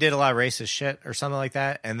he did a lot of racist shit or something like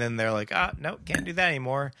that. And then they're like, no, can't do that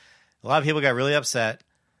anymore. A lot of people got really upset.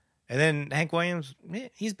 And then Hank Williams,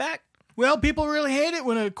 he's back. Well, people really hate it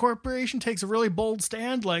when a corporation takes a really bold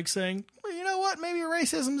stand, like saying, well, you know what, maybe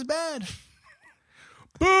racism's bad.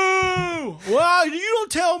 Boo! Well, you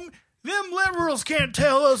don't tell me. Them liberals can't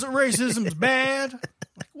tell us that racism's bad.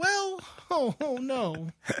 Like, well, oh no.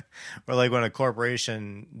 Or like when a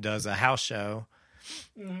corporation does a house show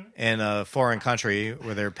in a foreign country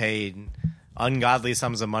where they're paid ungodly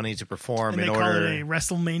sums of money to perform And in they call order. it a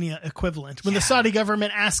WrestleMania equivalent. When the Saudi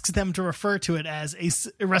government asks them to refer to it as a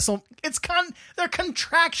they're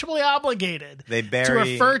contractually obligated They to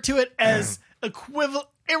bury- refer to it as a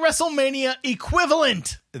WrestleMania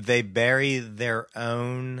equivalent. They bury their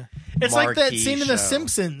own. It's like that marquee scene in The show.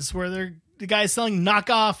 Simpsons where the guy's selling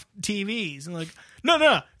knockoff TVs and like,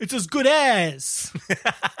 no, it's as good as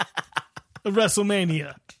a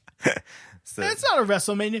WrestleMania. So- It's not a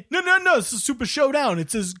WrestleMania. No, it's a Super Showdown.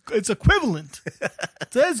 It's equivalent.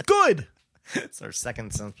 It's as good. It's our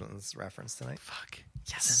second Simpsons reference tonight. Fuck.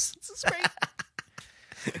 Yes. This is great.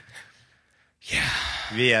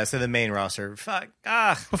 Yeah, so the main roster. Fuck.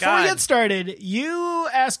 Before we get started, you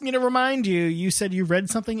asked me to remind you, you said you read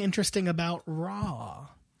something interesting about Raw.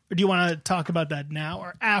 Or do you want to talk about that now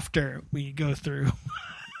or after we go through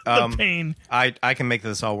the pain? I can make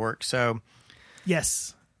this all work. So,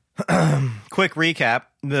 Yes. quick recap.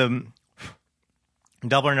 The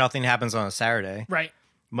Double or Nothing happens on a Saturday. Right.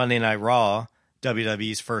 Monday Night Raw,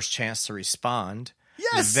 WWE's first chance to respond.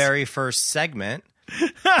 Yes. The very first segment,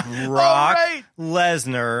 Brock right.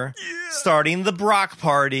 Lesnar starting the Brock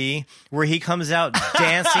Party, where he comes out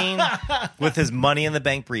dancing with his Money in the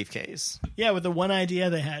Bank briefcase. Yeah, with the one idea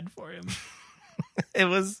they had for him. It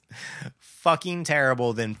was fucking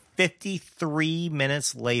terrible. Then 53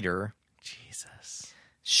 minutes later, Jesus.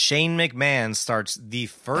 Shane McMahon starts the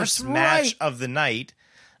first That's match right. of the night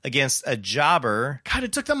against a jobber, God,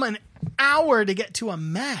 it took them an hour to get to a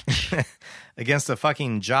match. against a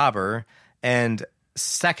fucking jobber. And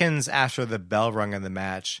seconds after the bell rung in the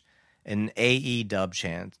match, an AE dub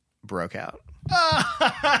chant broke out.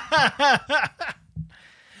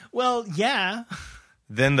 Well, yeah.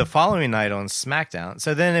 Then the following night on SmackDown,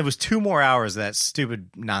 so then it was 2 more hours of that stupid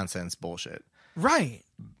nonsense bullshit. Right.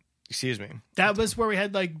 Excuse me. That was where we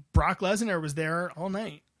had like Brock Lesnar was there all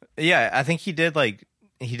night. Yeah, I think he did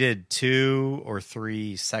 2 or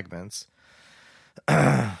 3 segments.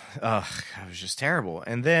 Ugh, it was just terrible.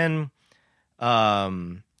 And then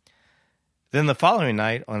the following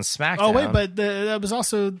night on SmackDown. Oh wait, but that was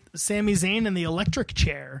also Sami Zayn in the electric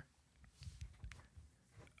chair,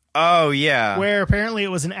 oh yeah, where apparently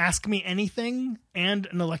it was an Ask Me Anything and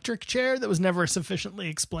an electric chair that was never sufficiently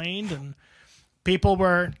explained, and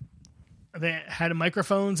they had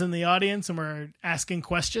microphones in the audience and were asking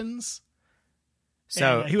questions.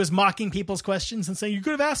 so And he was mocking people's questions and saying, "You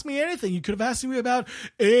could have asked me anything. You could have asked me about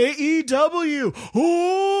AEW."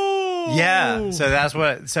 Oh, yeah, so that's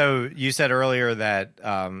what. So you said earlier that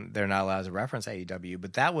they're not allowed to reference AEW,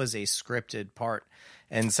 but that was a scripted part,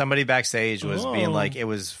 and somebody backstage was being like, it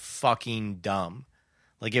was fucking dumb,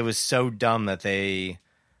 like it was so dumb that they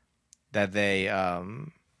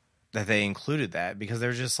included that because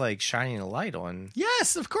they're just like shining a light on.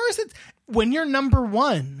 Yes, of course. It's when you're number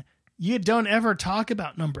one, you don't ever talk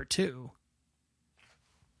about number two.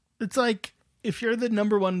 It's like if you're the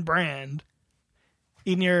number one brand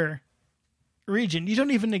in your region, you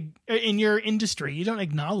don't even in your industry, you don't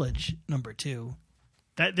acknowledge number two.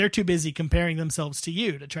 That they're too busy comparing themselves to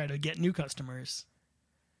you to try to get new customers.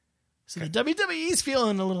 So the WWE's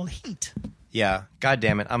feeling a little heat. Yeah, god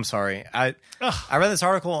damn it. I'm sorry. I read this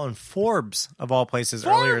article on Forbes of all places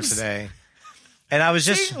earlier Forbes? today. And I was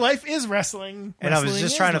just See, life is wrestling. and I was Wrestling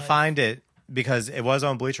just is trying to life. find it because it was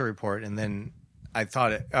on Bleacher Report, and then I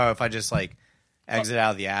thought if I just like exit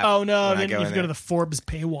out of the app. Oh no! when I Then you have to in go to there. the Forbes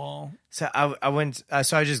paywall. So I went.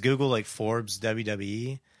 So I just Googled like Forbes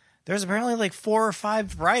WWE. There's apparently like 4 or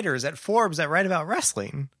 5 writers at Forbes that write about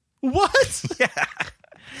wrestling. What? Yeah,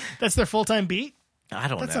 that's their full time beat. I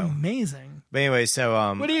don't That's know. amazing. But anyway, so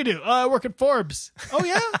What do you do? I work at Forbes. Oh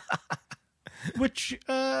yeah. Which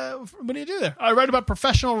what do you do there? I write about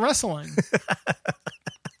professional wrestling.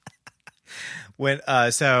 when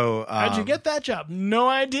How'd you get that job? No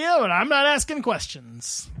idea, but I'm not asking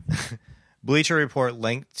questions. Bleacher Report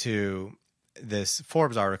linked to this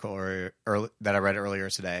Forbes article that I read earlier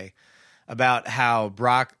today about how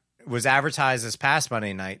Brock was advertised as past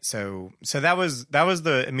Monday night. So that was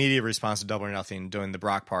the immediate response to Double or Nothing doing the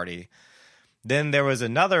Brock Party. Then there was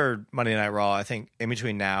another Monday Night Raw, I think, in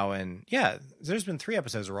between now and there's been 3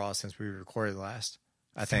 episodes of Raw since we recorded last.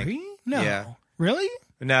 I think 3? No. Yeah. Really?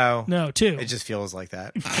 No, 2. It just feels like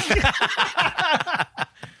that.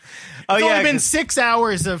 Oh, It's yeah, only been 'cause- 6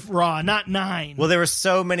 hours of Raw, not 9. Well, there were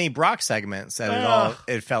so many Brock segments that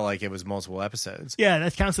it felt like it was multiple episodes. Yeah,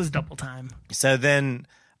 that counts as double time. So then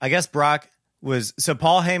I guess Brock was, so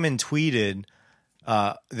Paul Heyman tweeted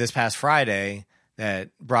this past Friday that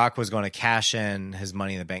Brock was going to cash in his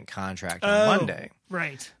Money in the Bank contract on Monday.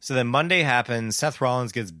 Right. So then Monday happens. Seth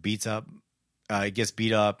Rollins gets beat up.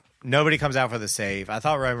 Nobody comes out for the save. I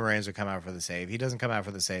thought Roman Reigns would come out for the save. He doesn't come out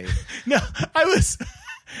for the save. No,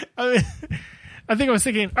 I think I was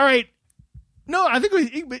thinking, all right. No, I think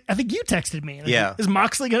you texted me. Yeah. Is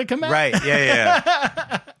Moxley going to come out? Right.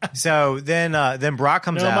 Yeah. So then Brock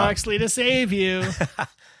comes No out. Moxley to save you.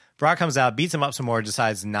 Brock comes out, beats him up some more,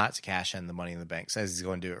 decides not to cash in the Money in the Bank, says he's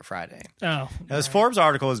going to do it Friday. Oh. Now, this Forbes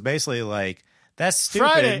article is basically like, that's stupid.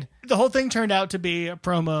 Friday. The whole thing turned out to be a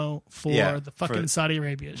promo for the fucking for- Saudi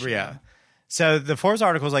Arabia show. Yeah. So the Forbes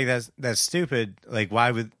article is like, that's stupid. Like,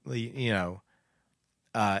 why would, it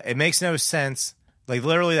makes no sense. Like,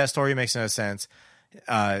 literally, that story makes no sense.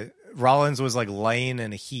 Rollins was like laying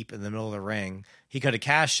in a heap in the middle of the ring. He could have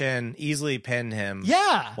cashed in, easily pinned him.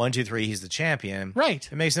 Yeah. 1, 2, 3, he's the champion. Right.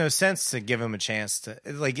 It makes no sense to give him a chance to,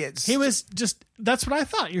 like, it's. He was just, that's what I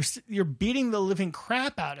thought. You're beating the living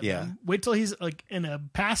crap out of Yeah. him. Wait till he's like in a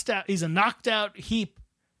passed out, he's a knocked out heap,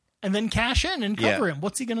 and then cash in and cover him.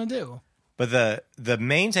 What's he going to do? But the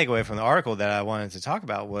main takeaway from the article that I wanted to talk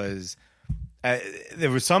about was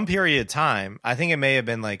there was some period of time, I think it may have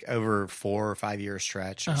been like over 4 or 5 year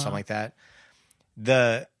stretch or something like that.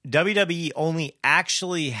 The WWE only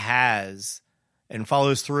actually has and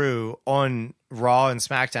follows through on Raw and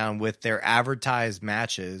SmackDown with their advertised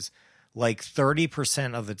matches like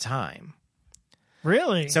 30% of the time.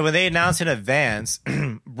 Really? So when they announce in advance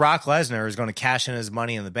Brock Lesnar is going to cash in his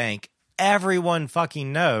Money in the Bank, everyone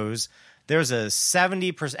fucking knows there's a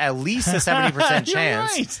 70%, at least a 70%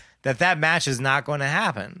 chance right. that match is not going to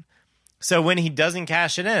happen. So when he doesn't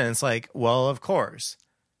cash it in, it's like, well, of course.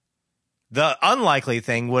 The unlikely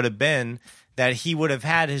thing would have been that he would have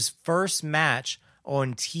had his first match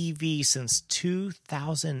on TV since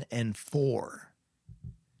 2004.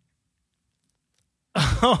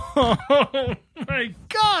 Oh my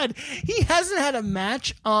God. He hasn't had a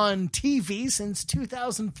match on TV since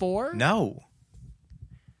 2004? No.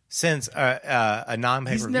 Since a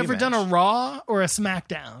non-pay-per-view He's never done a Raw or a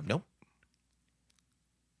SmackDown. Nope.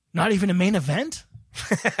 Not even a main event?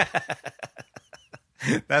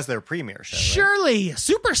 That's their premiere show. Right? Surely.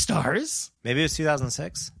 Superstars. Maybe it was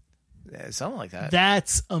 2006. Yeah, something like that.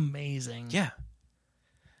 That's amazing. Yeah.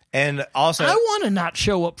 And also, I want to not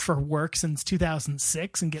show up for work since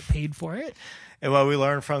 2006 and get paid for it. and what we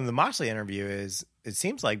learned from the Moxley interview is it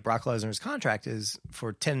seems like Brock Lesnar's contract is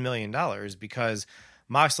for $10 million because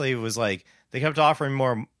Moxley was like, they kept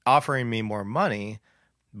offering me more money,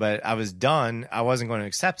 but I was done. I wasn't going to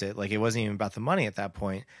accept it. Like, it wasn't even about the money at that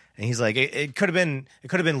point. And he's like, it could have been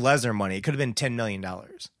Lesnar money. It could have been $10 million. And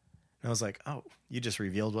I was like, oh, you just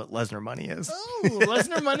revealed what Lesnar money is. Oh,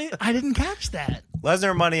 Lesnar money. I didn't catch that.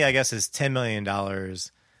 Lesnar money, I guess, is $10 million.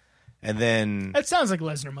 And then That sounds like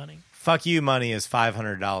Lesnar money. fuck you money is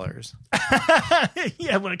 $500.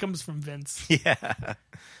 Yeah, when it comes from Vince. Yeah.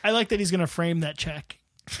 I like that he's going to frame that check.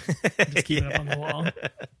 Just keep it up on the wall.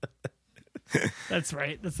 That's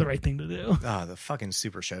right. That's the right thing to do. Oh, the fucking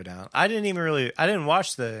Super Showdown. I didn't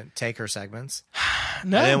watch the Taker segments.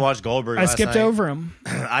 No, I didn't watch Goldberg I last skipped night. over him.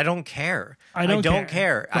 I don't care. I don't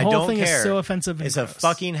care. The I whole don't thing care. is so offensive and It's gross. a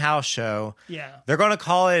fucking house show. Yeah. They're going to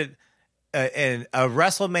call it a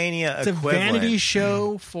WrestleMania It's equivalent. a vanity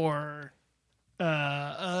show for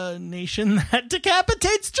a nation that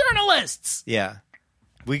decapitates journalists. Yeah.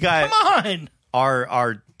 We got Come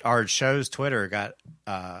on. our show's Twitter got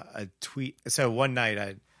a tweet. So one night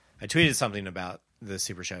I tweeted something about the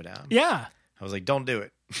Super Showdown. Yeah. I was like, don't do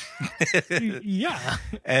it. Yeah.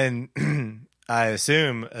 And I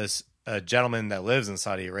assume a gentleman that lives in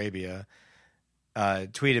Saudi Arabia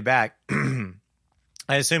tweeted back.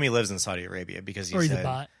 I assume he lives in Saudi Arabia because he Or he's said, a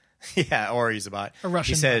bot. Yeah, or he's a bot. A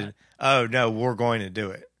Russian He said, bot. "Oh no, we're going to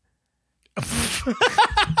do it."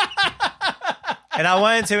 And I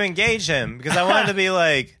wanted to engage him because I wanted to be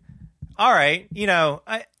like, "All right, No,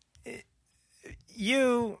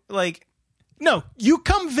 you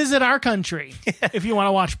come visit our country if you want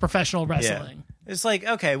to watch professional yeah." wrestling. It's like,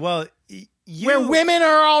 okay, well, you Where women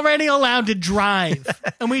are already allowed to drive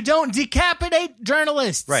and we don't decapitate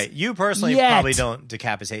journalists. right? You personally Yet. probably don't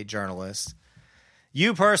decapitate journalists.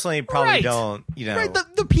 You personally probably Right. don't. Right,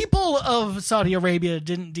 the people of Saudi Arabia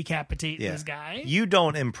didn't decapitate Yeah. this guy. You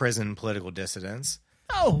don't imprison political dissidents.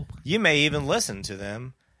 Oh, You may even listen to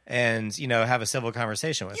them and, you know, have a civil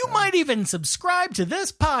conversation with You them. might even subscribe to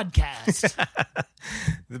this podcast.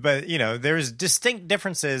 But, you know, there's distinct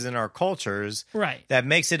differences in our cultures Right. that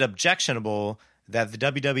makes it objectionable that the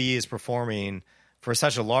WWE is performing for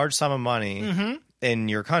such a large sum of money Mm-hmm. in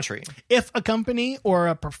your country. If a company or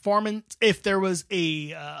a performance, if there was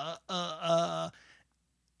if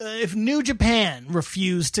New Japan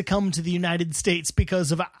refused to come to the United States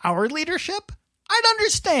because of our leadership, I'd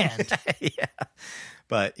understand. Yeah.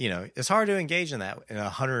 But, you know, it's hard to engage in that in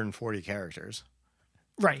 140 characters.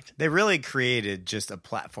 Right. They really created just a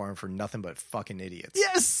platform for nothing but fucking idiots.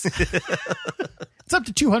 Yes. It's up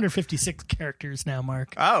to 256 characters now,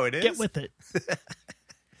 Mark. Oh, it is? Get with it.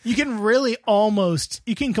 You can really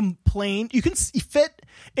you can complain. You can fit,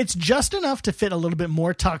 it's just enough to fit a little bit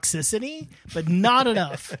more toxicity, but not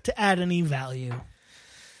enough to add any value.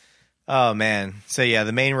 Oh, man. So, yeah,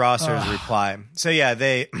 the main roster's reply. So, yeah,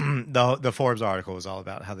 they the Forbes article was all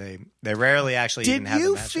about how they rarely actually even Did have the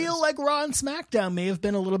you matches. feel like Raw and SmackDown may have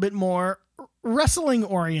been a little bit more wrestling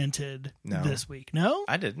oriented this week? No?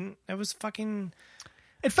 I didn't. It was fucking...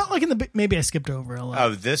 It felt like maybe I skipped over a lot. Oh,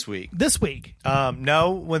 this week. This week.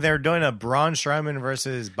 No, when they were doing a Braun Strowman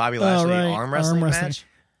versus Bobby Lashley right. arm wrestling match.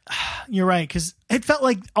 You're right, because it felt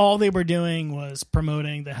like all they were doing was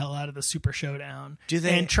promoting the hell out of the Super Showdown.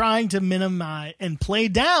 And trying to minimize and play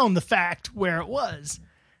down the fact where it was.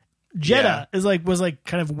 Jeddah was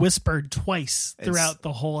kind of whispered twice throughout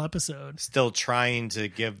the whole episode. Still trying to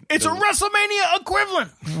give... It's a WrestleMania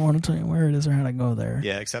equivalent! I don't want to tell you where it is or how to go there.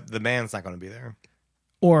 Yeah, except the man's not going to be there.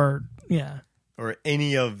 Or, yeah. Or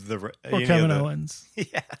any of the... Or Kevin Owens.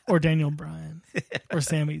 Yeah. Or Daniel Bryan. Or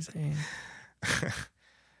Sami Zayn.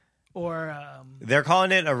 Or... They're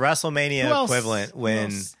calling it a WrestleMania equivalent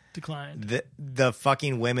when declined. the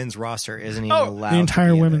fucking women's roster isn't even allowed the entire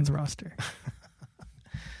to be women's roster.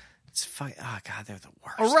 It's fucking... Oh, God, they're the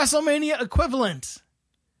worst. A WrestleMania equivalent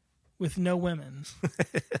with no women.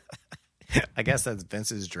 I guess that's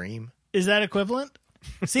Vince's dream. Is that equivalent?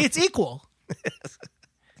 See, it's equal.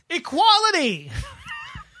 Equality.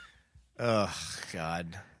 Oh,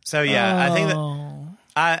 God. So, yeah, I think that...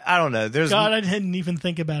 I don't know. There's God, I didn't even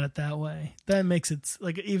think about it that way. That makes it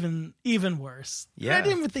like even worse. Yeah. I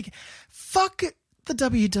didn't even think. Fuck the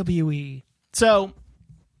WWE. So,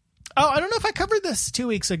 I don't know if I covered this 2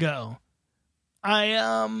 weeks ago. I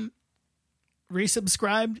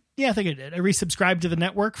resubscribed. Yeah, I think I did. I resubscribed to the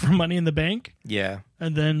network for Money in the Bank. Yeah.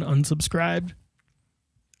 And then unsubscribed.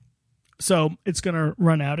 So it's gonna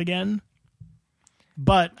run out again.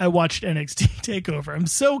 But I watched NXT TakeOver. I'm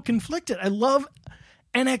so conflicted. I love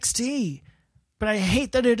NXT, but I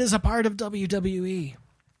hate that it is a part of WWE.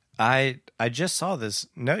 I just saw this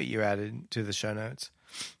note you added to the show notes.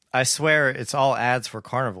 I swear it's all ads for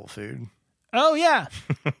carnival food. Oh, yeah.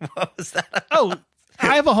 What was that? Oh,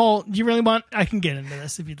 I have a whole... Do you really want... I can get into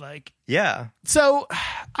this if you'd like. Yeah. So,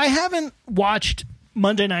 I haven't watched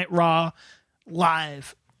Monday Night Raw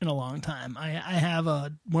live in a long time. I have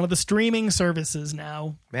one of the streaming services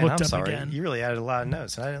now Man, hooked I'm up sorry. again. You really added a lot of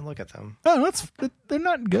notes, and I didn't look at them. Oh, they're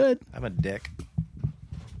not good. I'm a dick.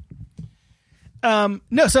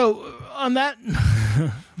 No, so on that...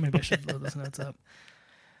 Maybe I should load those notes up.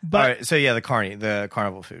 But all right, so yeah, the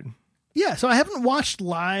carnival food. Yeah, so I haven't watched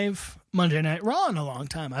live Monday Night Raw in a long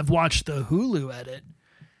time. I've watched the Hulu edit.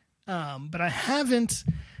 But I haven't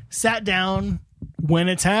sat down when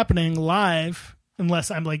it's happening live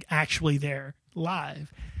unless I'm like actually there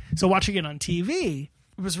live. So watching it on TV,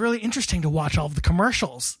 it was really interesting to watch all of the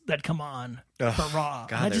commercials that come on for Raw.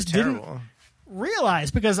 God, I they're just terrible. didn't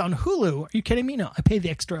realize because on Hulu, are you kidding me? No, I pay the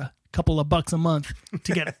extra couple of bucks a month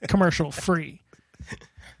to get commercial free.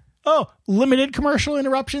 Oh, limited commercial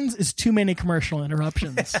interruptions is too many commercial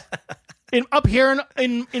interruptions. Up here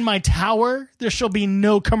in my tower, there shall be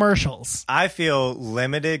no commercials. I feel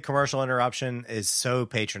limited commercial interruption is so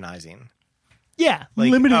patronizing. Yeah,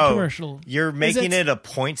 Like, limited commercial. You're making it a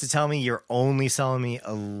point to tell me you're only selling me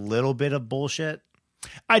a little bit of bullshit.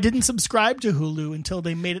 I didn't subscribe to Hulu until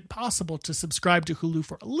they made it possible to subscribe to Hulu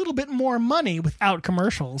for a little bit more money without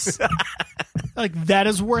commercials. Like, that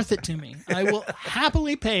is worth it to me. I will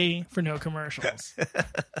happily pay for no commercials.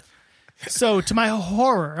 So, to my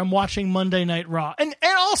horror, I'm watching Monday Night Raw. And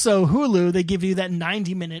also, Hulu, they give you that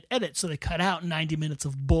 90-minute edit, so they cut out 90 minutes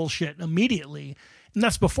of bullshit immediately. And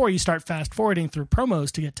that's before you start fast-forwarding through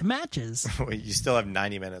promos to get to matches. You still have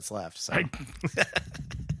 90 minutes left. So.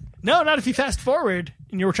 No, not if you fast-forward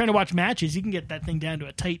and you're trying to watch matches. You can get that thing down to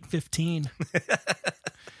a tight 15.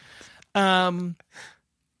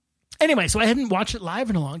 Anyway, so I hadn't watched it live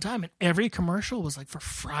in a long time, and every commercial was like for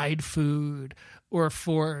fried food or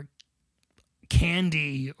for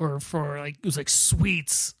candy or for like it was like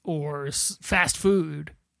sweets or fast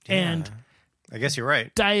food and I guess you're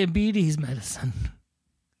right. diabetes medicine.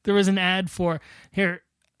 There was an ad for here.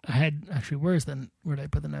 I had actually where did I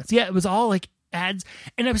put the notes? Yeah, it was all like ads,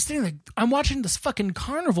 and I was sitting like I'm watching this fucking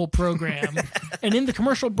carnival program, and in the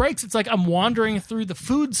commercial breaks, it's like I'm wandering through the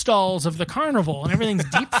food stalls of the carnival, and everything's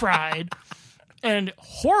deep fried. And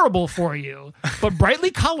horrible for you, but brightly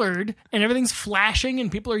colored, and everything's flashing,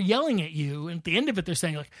 and people are yelling at you. And at the end of it, they're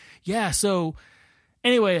saying, like, yeah, so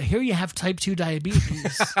anyway, here you have type 2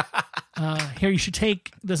 diabetes. Here you should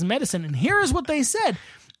take this medicine. And here is what they said.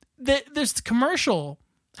 This commercial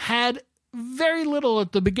had very little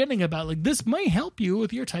at the beginning about, like, this may help you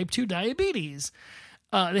with your type 2 diabetes.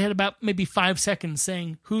 They had about maybe 5 seconds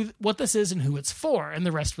saying what this is and who it's for, and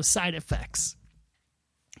the rest was side effects.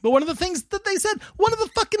 But one of the things that they said, one of the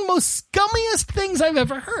fucking most scummiest things I've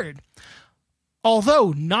ever heard,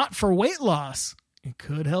 although not for weight loss, it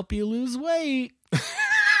could help you lose weight.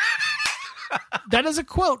 That is a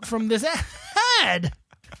quote from this ad.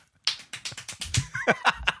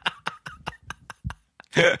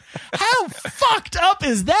 How fucked up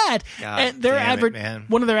is that? God And they're damn it, man.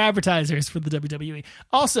 one of their advertisers for the WWE.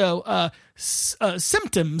 Also,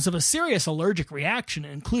 symptoms of a serious allergic reaction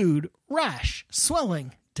include rash,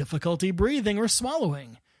 swelling, difficulty breathing or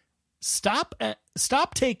swallowing. Stop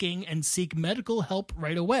taking and seek medical help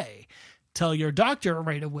right away. Tell your doctor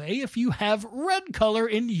right away if you have red color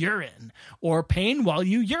in urine, or pain while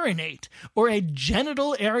you urinate, or a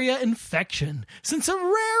genital area infection, since a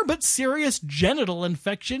rare but serious genital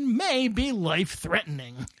infection may be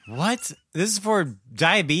life-threatening. What? This is for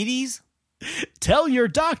diabetes? Tell your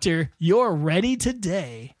doctor you're ready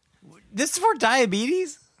today. This is for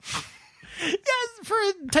diabetes? Yes, for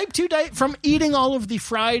type 2 diet, from eating all of the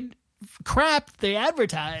fried crap they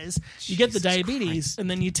advertise, you get the diabetes, and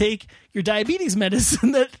then you take your diabetes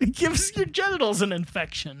medicine that gives your genitals an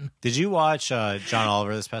infection. Did you watch John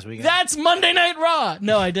Oliver this past weekend? That's Monday Night Raw.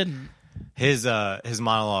 No, I didn't. His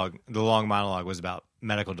monologue, the long monologue, was about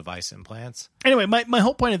medical device implants. Anyway, my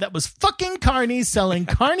whole point of that was fucking carnies selling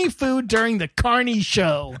carny food during the carny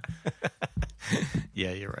show.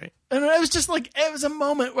 Yeah, you're right. And I was just like, it was a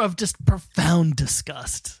moment of just profound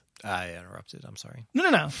disgust. I interrupted. I'm sorry.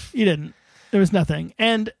 No, you didn't. There was nothing.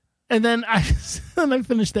 And then I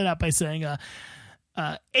finished that up by saying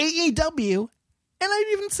AEW, and I'd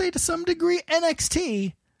even say to some degree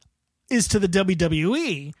NXT, is to the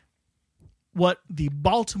WWE what the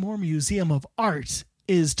Baltimore Museum of Art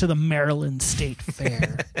is to the Maryland State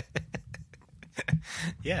Fair.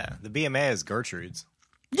 Yeah, the BMA is Gertrude's.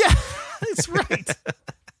 Yeah, that's right.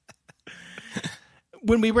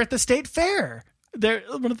 When we were at the State Fair,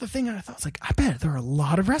 one of the things I thought was like, I bet there are a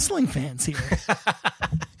lot of wrestling fans here.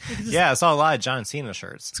 Yeah, I saw a lot of John Cena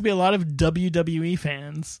shirts. It's going to be a lot of WWE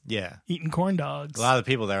fans Yeah. eating corn dogs. A lot of the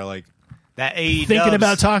people there are like, that AEW. Thinking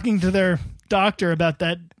about talking to their doctor about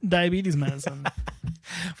that diabetes medicine.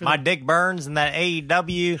 My dick burns and that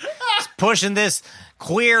AEW is pushing this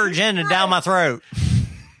queer agenda down my throat.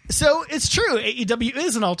 So it's true. AEW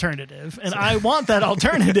is an alternative, and I want that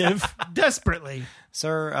alternative desperately.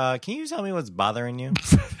 Sir, can you tell me what's bothering you?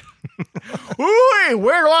 Ooh,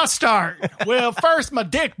 where do I start? Well, first, my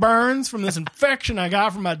dick burns from this infection I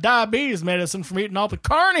got from my diabetes medicine from eating all the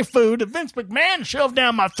carny food that Vince McMahon shoved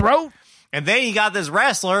down my throat. And then you got this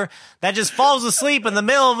wrestler that just falls asleep in the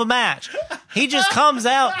middle of a match. He just comes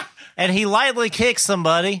out and he lightly kicks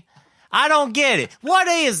somebody. I don't get it. What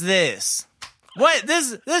is this? What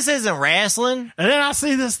this isn't wrestling. And then I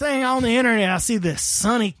see this thing on the internet. I see this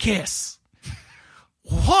Sunny Kiss.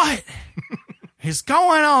 What is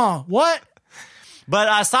going on? What? But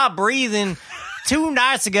I stopped breathing 2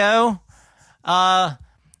 nights ago. But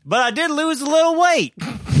I did lose a little weight.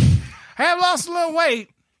 I have lost a little weight.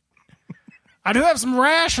 I do have some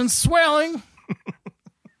rash and swelling.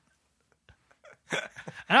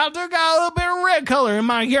 And I do got a little bit of red color in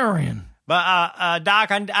my urine. But,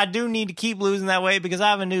 Doc, I do need to keep losing that weight because I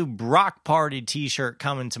have a new Brock Party t-shirt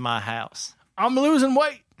coming to my house. I'm losing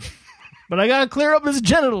weight. But I got to clear up this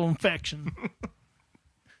genital infection.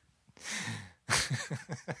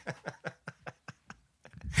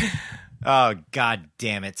 Oh, God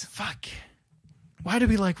damn it. Fuck. Why do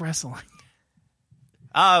we like wrestling?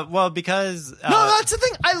 Well, because... No, that's the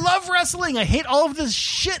thing. I love wrestling. I hate all of this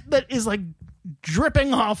shit that is like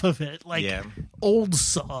dripping off of it. Like old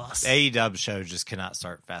sauce. AEW show just cannot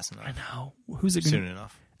start fast enough. I know. Who's it going to Soon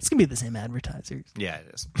enough. It's going to be the same advertisers. Yeah,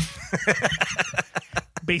 it is.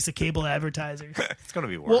 Basic cable advertisers. It's going to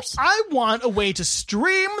be Well, worse. I want a way to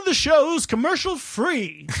stream the shows commercial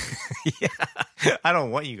free. Yeah. I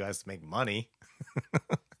don't want you guys to make money.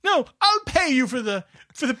 No, No, I'll pay you for the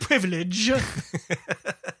privilege.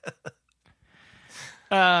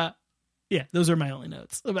 Yeah, those are my only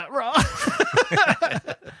notes about Raw.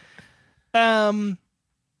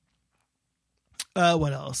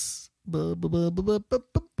 What else?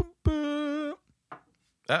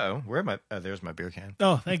 Uh-oh, where am I? Oh, there's my beer can.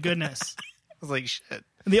 Oh, thank goodness. I was like, shit.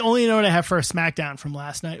 The only note I have for SmackDown from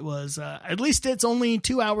last night was, at least it's only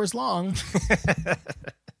 2 hours long.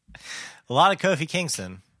 A lot of Kofi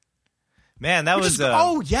Kingston. Man, that was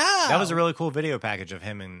that was a really cool video package of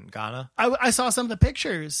him in Ghana. I saw some of the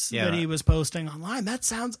pictures that he was posting online. That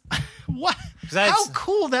sounds what? How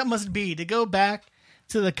cool that must be to go back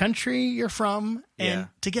to the country you're from and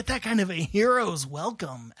to get that kind of a hero's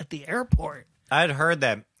welcome at the airport. I had heard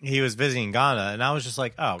that he was visiting Ghana, and I was just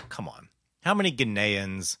like, oh, come on. How many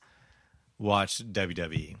Ghanaians watch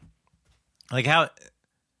WWE? Like how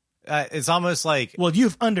it's almost like, well,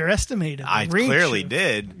 you've underestimated. I clearly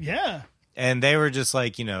did. Yeah. And they were just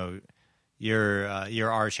like, you know, you're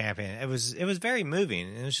our champion. It was very moving.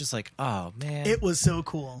 And it was just like, oh man, it was so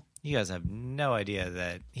cool. You guys have no idea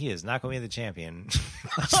that he is not going to be the champion.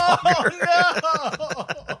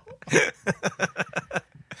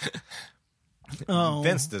 Oh,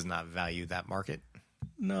 Vince does not value that market.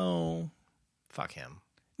 No, fuck him.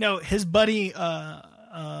 No, his buddy, WWE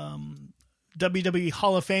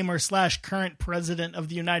Hall of Famer / current president of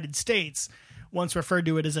the United States, once referred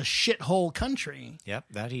to it as a shithole country. Yep,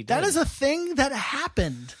 that he did. That is a thing that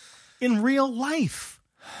happened in real life.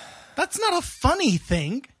 That's not a funny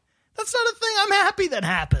thing. That's not a thing I'm happy that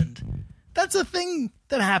happened. That's a thing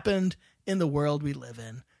that happened in the world we live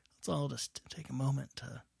in. Let's all just take a moment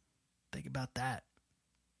to think about that.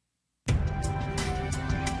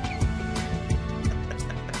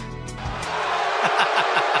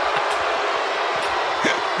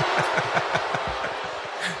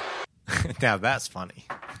 Now that's funny.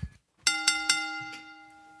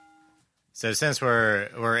 So since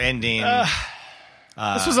we're ending,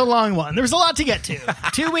 this was a long one. There was a lot to get to.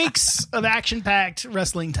 2 weeks of action-packed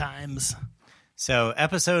wrestling times. So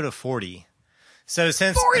episode of 40. So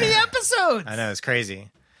since 40 episodes, I know it's crazy.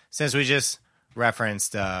 Since we just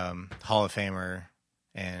referenced Hall of Famer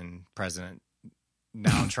and President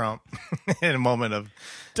Donald Trump in a moment of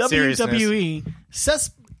seriousness. WWE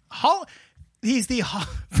he's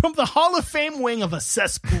from the Hall of Fame wing of a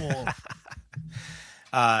cesspool.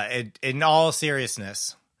 In all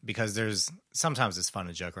seriousness, because sometimes it's fun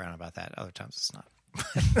to joke around about that, other times it's not.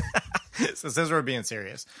 So since we're being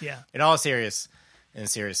serious, in all seriousness,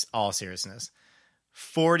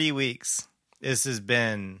 40 weeks. This has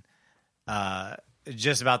been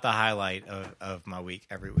just about the highlight of my week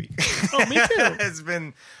every week. Oh, me too. It's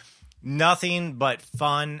been nothing but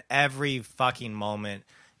fun every fucking moment,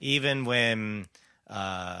 even when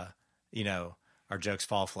our jokes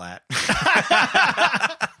fall flat.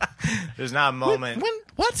 There's not a moment.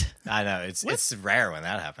 What? I know it's rare when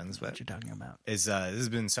that happens. But what you're talking about? This has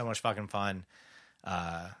been so much fucking fun.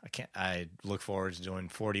 I look forward to doing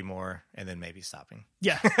 40 more and then maybe stopping.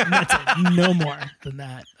 Yeah, that's it. No more than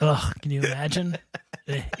that. Ugh, can you imagine?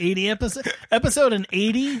 80 episode and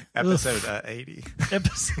 80? Episode 80.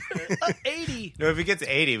 Episode 80. No, if we get to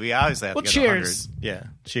 80, we obviously have to get cheers. 100. Yeah,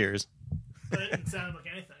 cheers. But it didn't sound like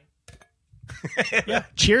anything. Yeah,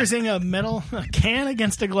 cheersing a can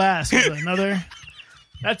against a glass was another.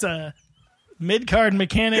 That's a mid-card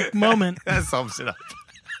mechanic moment. That sums it up.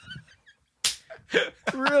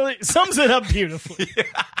 Really sums it up beautifully.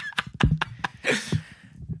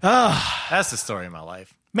 That's the story of my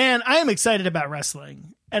life. Man, I am excited about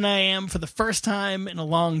wrestling, and I am for the first time in a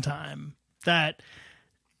long time that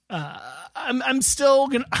I'm still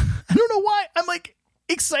gonna. I don't know why I'm like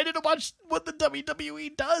excited to watch what the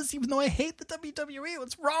WWE does, even though I hate the WWE.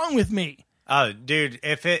 What's wrong with me? Oh, dude,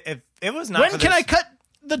 if it was not. When can I cut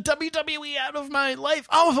the WWE out of my life?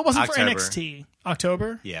 Oh, if it wasn't October. for NXT,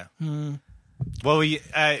 October. Yeah. Well, we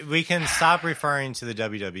can stop referring to the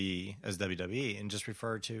WWE as WWE and just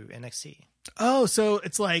refer to NXT. Oh, so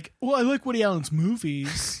it's like, well, I like Woody Allen's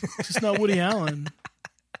movies, just not Woody Allen.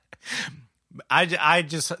 I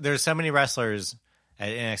just there's so many wrestlers at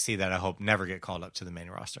NXT that I hope never get called up to the main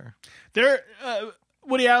roster.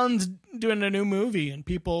 Woody Allen's doing a new movie, and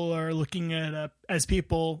people are looking at as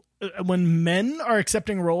people when men are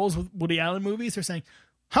accepting roles with Woody Allen movies, they're saying,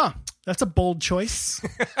 "Huh, that's a bold choice."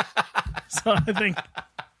 So I think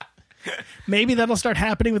maybe that'll start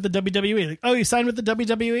happening with the WWE. Like, oh, you signed with the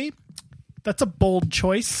WWE? That's a bold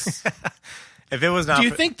choice. If it was not, do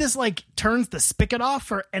you think this like turns the spigot off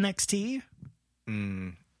for NXT?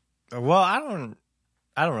 Well, I don't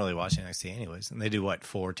really watch NXT anyways, and they do what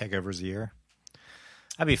 4 takeovers a year.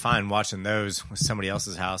 I'd be fine watching those with somebody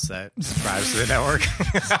else's house that subscribes to the network.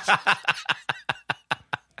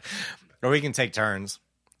 Or we can take turns.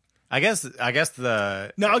 I guess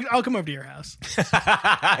the No, I'll come over to your house.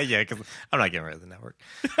 yeah, because I'm not getting rid of the network.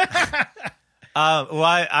 Well,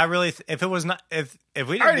 I really if it was not if we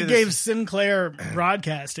didn't I already do this, gave Sinclair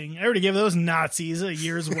Broadcasting. I already gave those Nazis a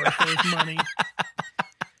year's worth of money.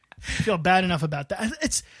 I feel bad enough about that.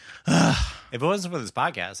 if it wasn't for this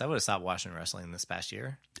podcast, I would have stopped watching wrestling this past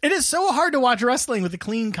year. It is so hard to watch wrestling with a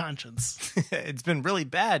clean conscience. It's been really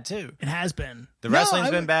bad too. It has been. The wrestling's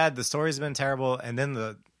been bad. The story's been terrible, and then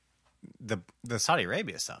the Saudi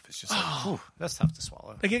Arabia stuff is just like, whew, that's tough to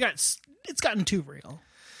swallow. Like it's gotten too real.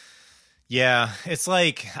 Yeah, it's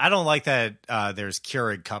like I don't like that. There's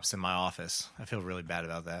Keurig cups in my office. I feel really bad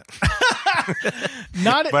about that.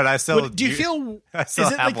 But I still do you feel? I still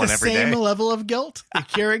is it have like one the every same day. level of guilt? The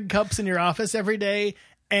Keurig cups in your office every day,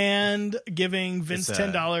 and giving Vince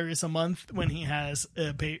 $10 a month when he has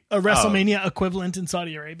a WrestleMania equivalent in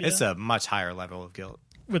Saudi Arabia. It's a much higher level of guilt.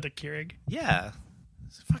 With a Keurig. Yeah,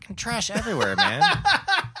 there's fucking trash everywhere, man.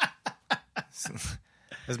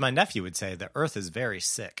 As my nephew would say, the Earth is very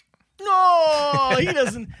sick. No, he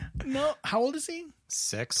doesn't. No, how old is he?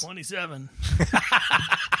 6. 27.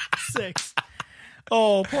 6.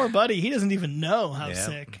 Oh, poor buddy. He doesn't even know how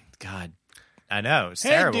sick. God, I know. It's Hey,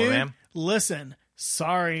 terrible, dude, man. listen.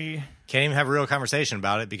 Sorry. Can't even have a real conversation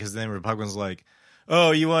about it because then Republicans are like,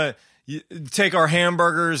 oh, you take our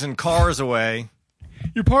hamburgers and cars away.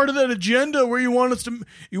 You're part of that agenda where you want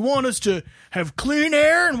us to have clean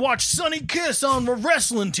air and watch Sonny Kiss on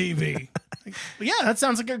wrestling TV. Like, yeah, that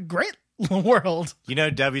sounds like a great world. You know,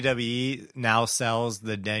 WWE now sells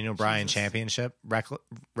the Daniel Bryan Championship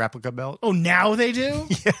replica belt. Oh, now they do?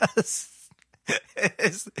 Yes.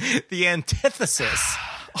 It's the antithesis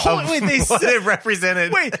Oh, wait, they what said, it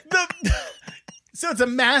represented. wait, so it's a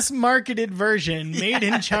mass marketed version made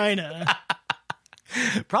in China.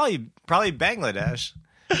 Probably Bangladesh.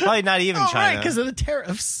 Probably not even Oh, China. right, because of the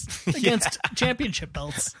tariffs against championship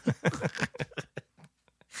belts.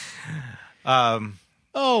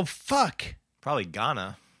 Oh, fuck. Probably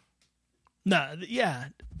Ghana. No, yeah.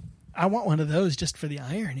 I want one of those just for the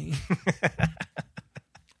irony.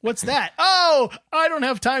 What's that? Oh, I don't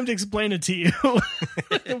have time to explain it to you.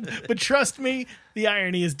 But trust me, the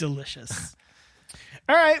irony is delicious.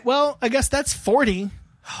 All right, well, I guess that's 40.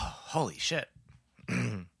 Holy shit.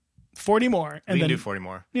 40 more. And We then can do 40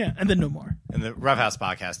 more. Yeah, and then no more. And the Rough House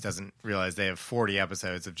podcast doesn't realize they have 40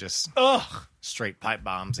 episodes of just straight pipe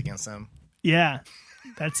bombs against them. Yeah.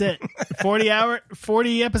 That's it. 40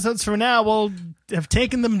 episodes from now, we'll have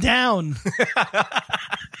taken them down.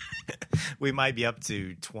 We might be up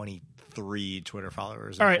to 23 Twitter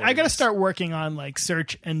followers. All right, I got to start working on like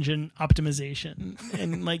search engine optimization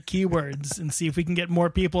and like keywords and see if we can get more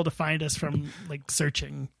people to find us from like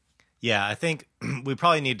searching. Yeah, I think we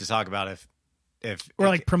probably need to talk about if Or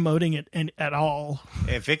like promoting it at all.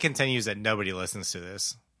 if it continues that nobody listens to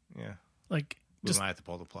this. Yeah, Like we just might have to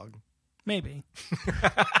pull the plug. maybe.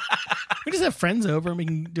 We just have friends over and we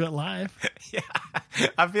can do it live. Yeah,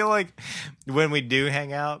 I feel like when we do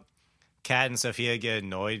hang out, Kat and Sophia get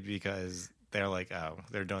annoyed because they're like, oh,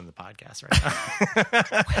 they're doing the podcast right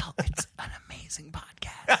now. Well, it's an amazing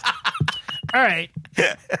podcast. All right.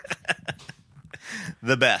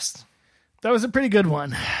 The best. That was a pretty good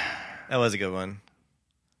one. That was a good one.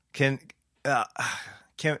 Can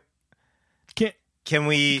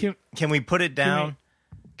we put it down?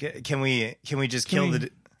 Can we just kill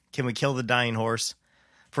the dying horse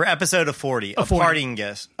for episode of 40? A 40. parting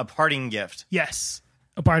gift. A parting gift. Yes.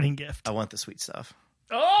 A parting gift. I want the sweet stuff.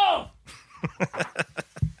 Oh!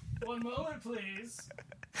 One moment, please.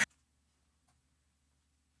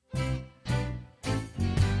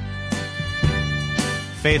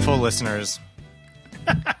 Faithful listeners,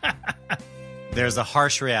 there's a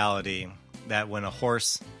harsh reality that when a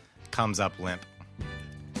horse comes up limp,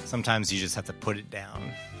 sometimes you just have to put it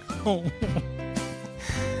down. Oh.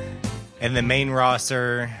 And the main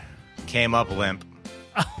roster came up limp.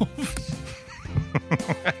 Oh.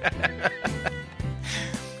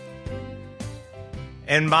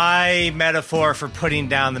 And my metaphor for putting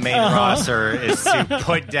down the main roster is to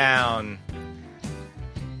put down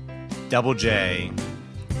Double J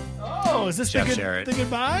Oh, is this Jeff the Jarrett.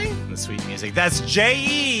 goodbye? and the sweet music. That's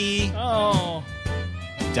J-E Oh,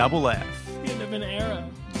 double F the end of an era.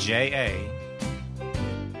 J-A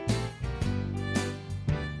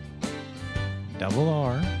double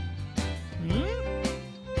R Hmm?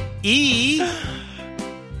 E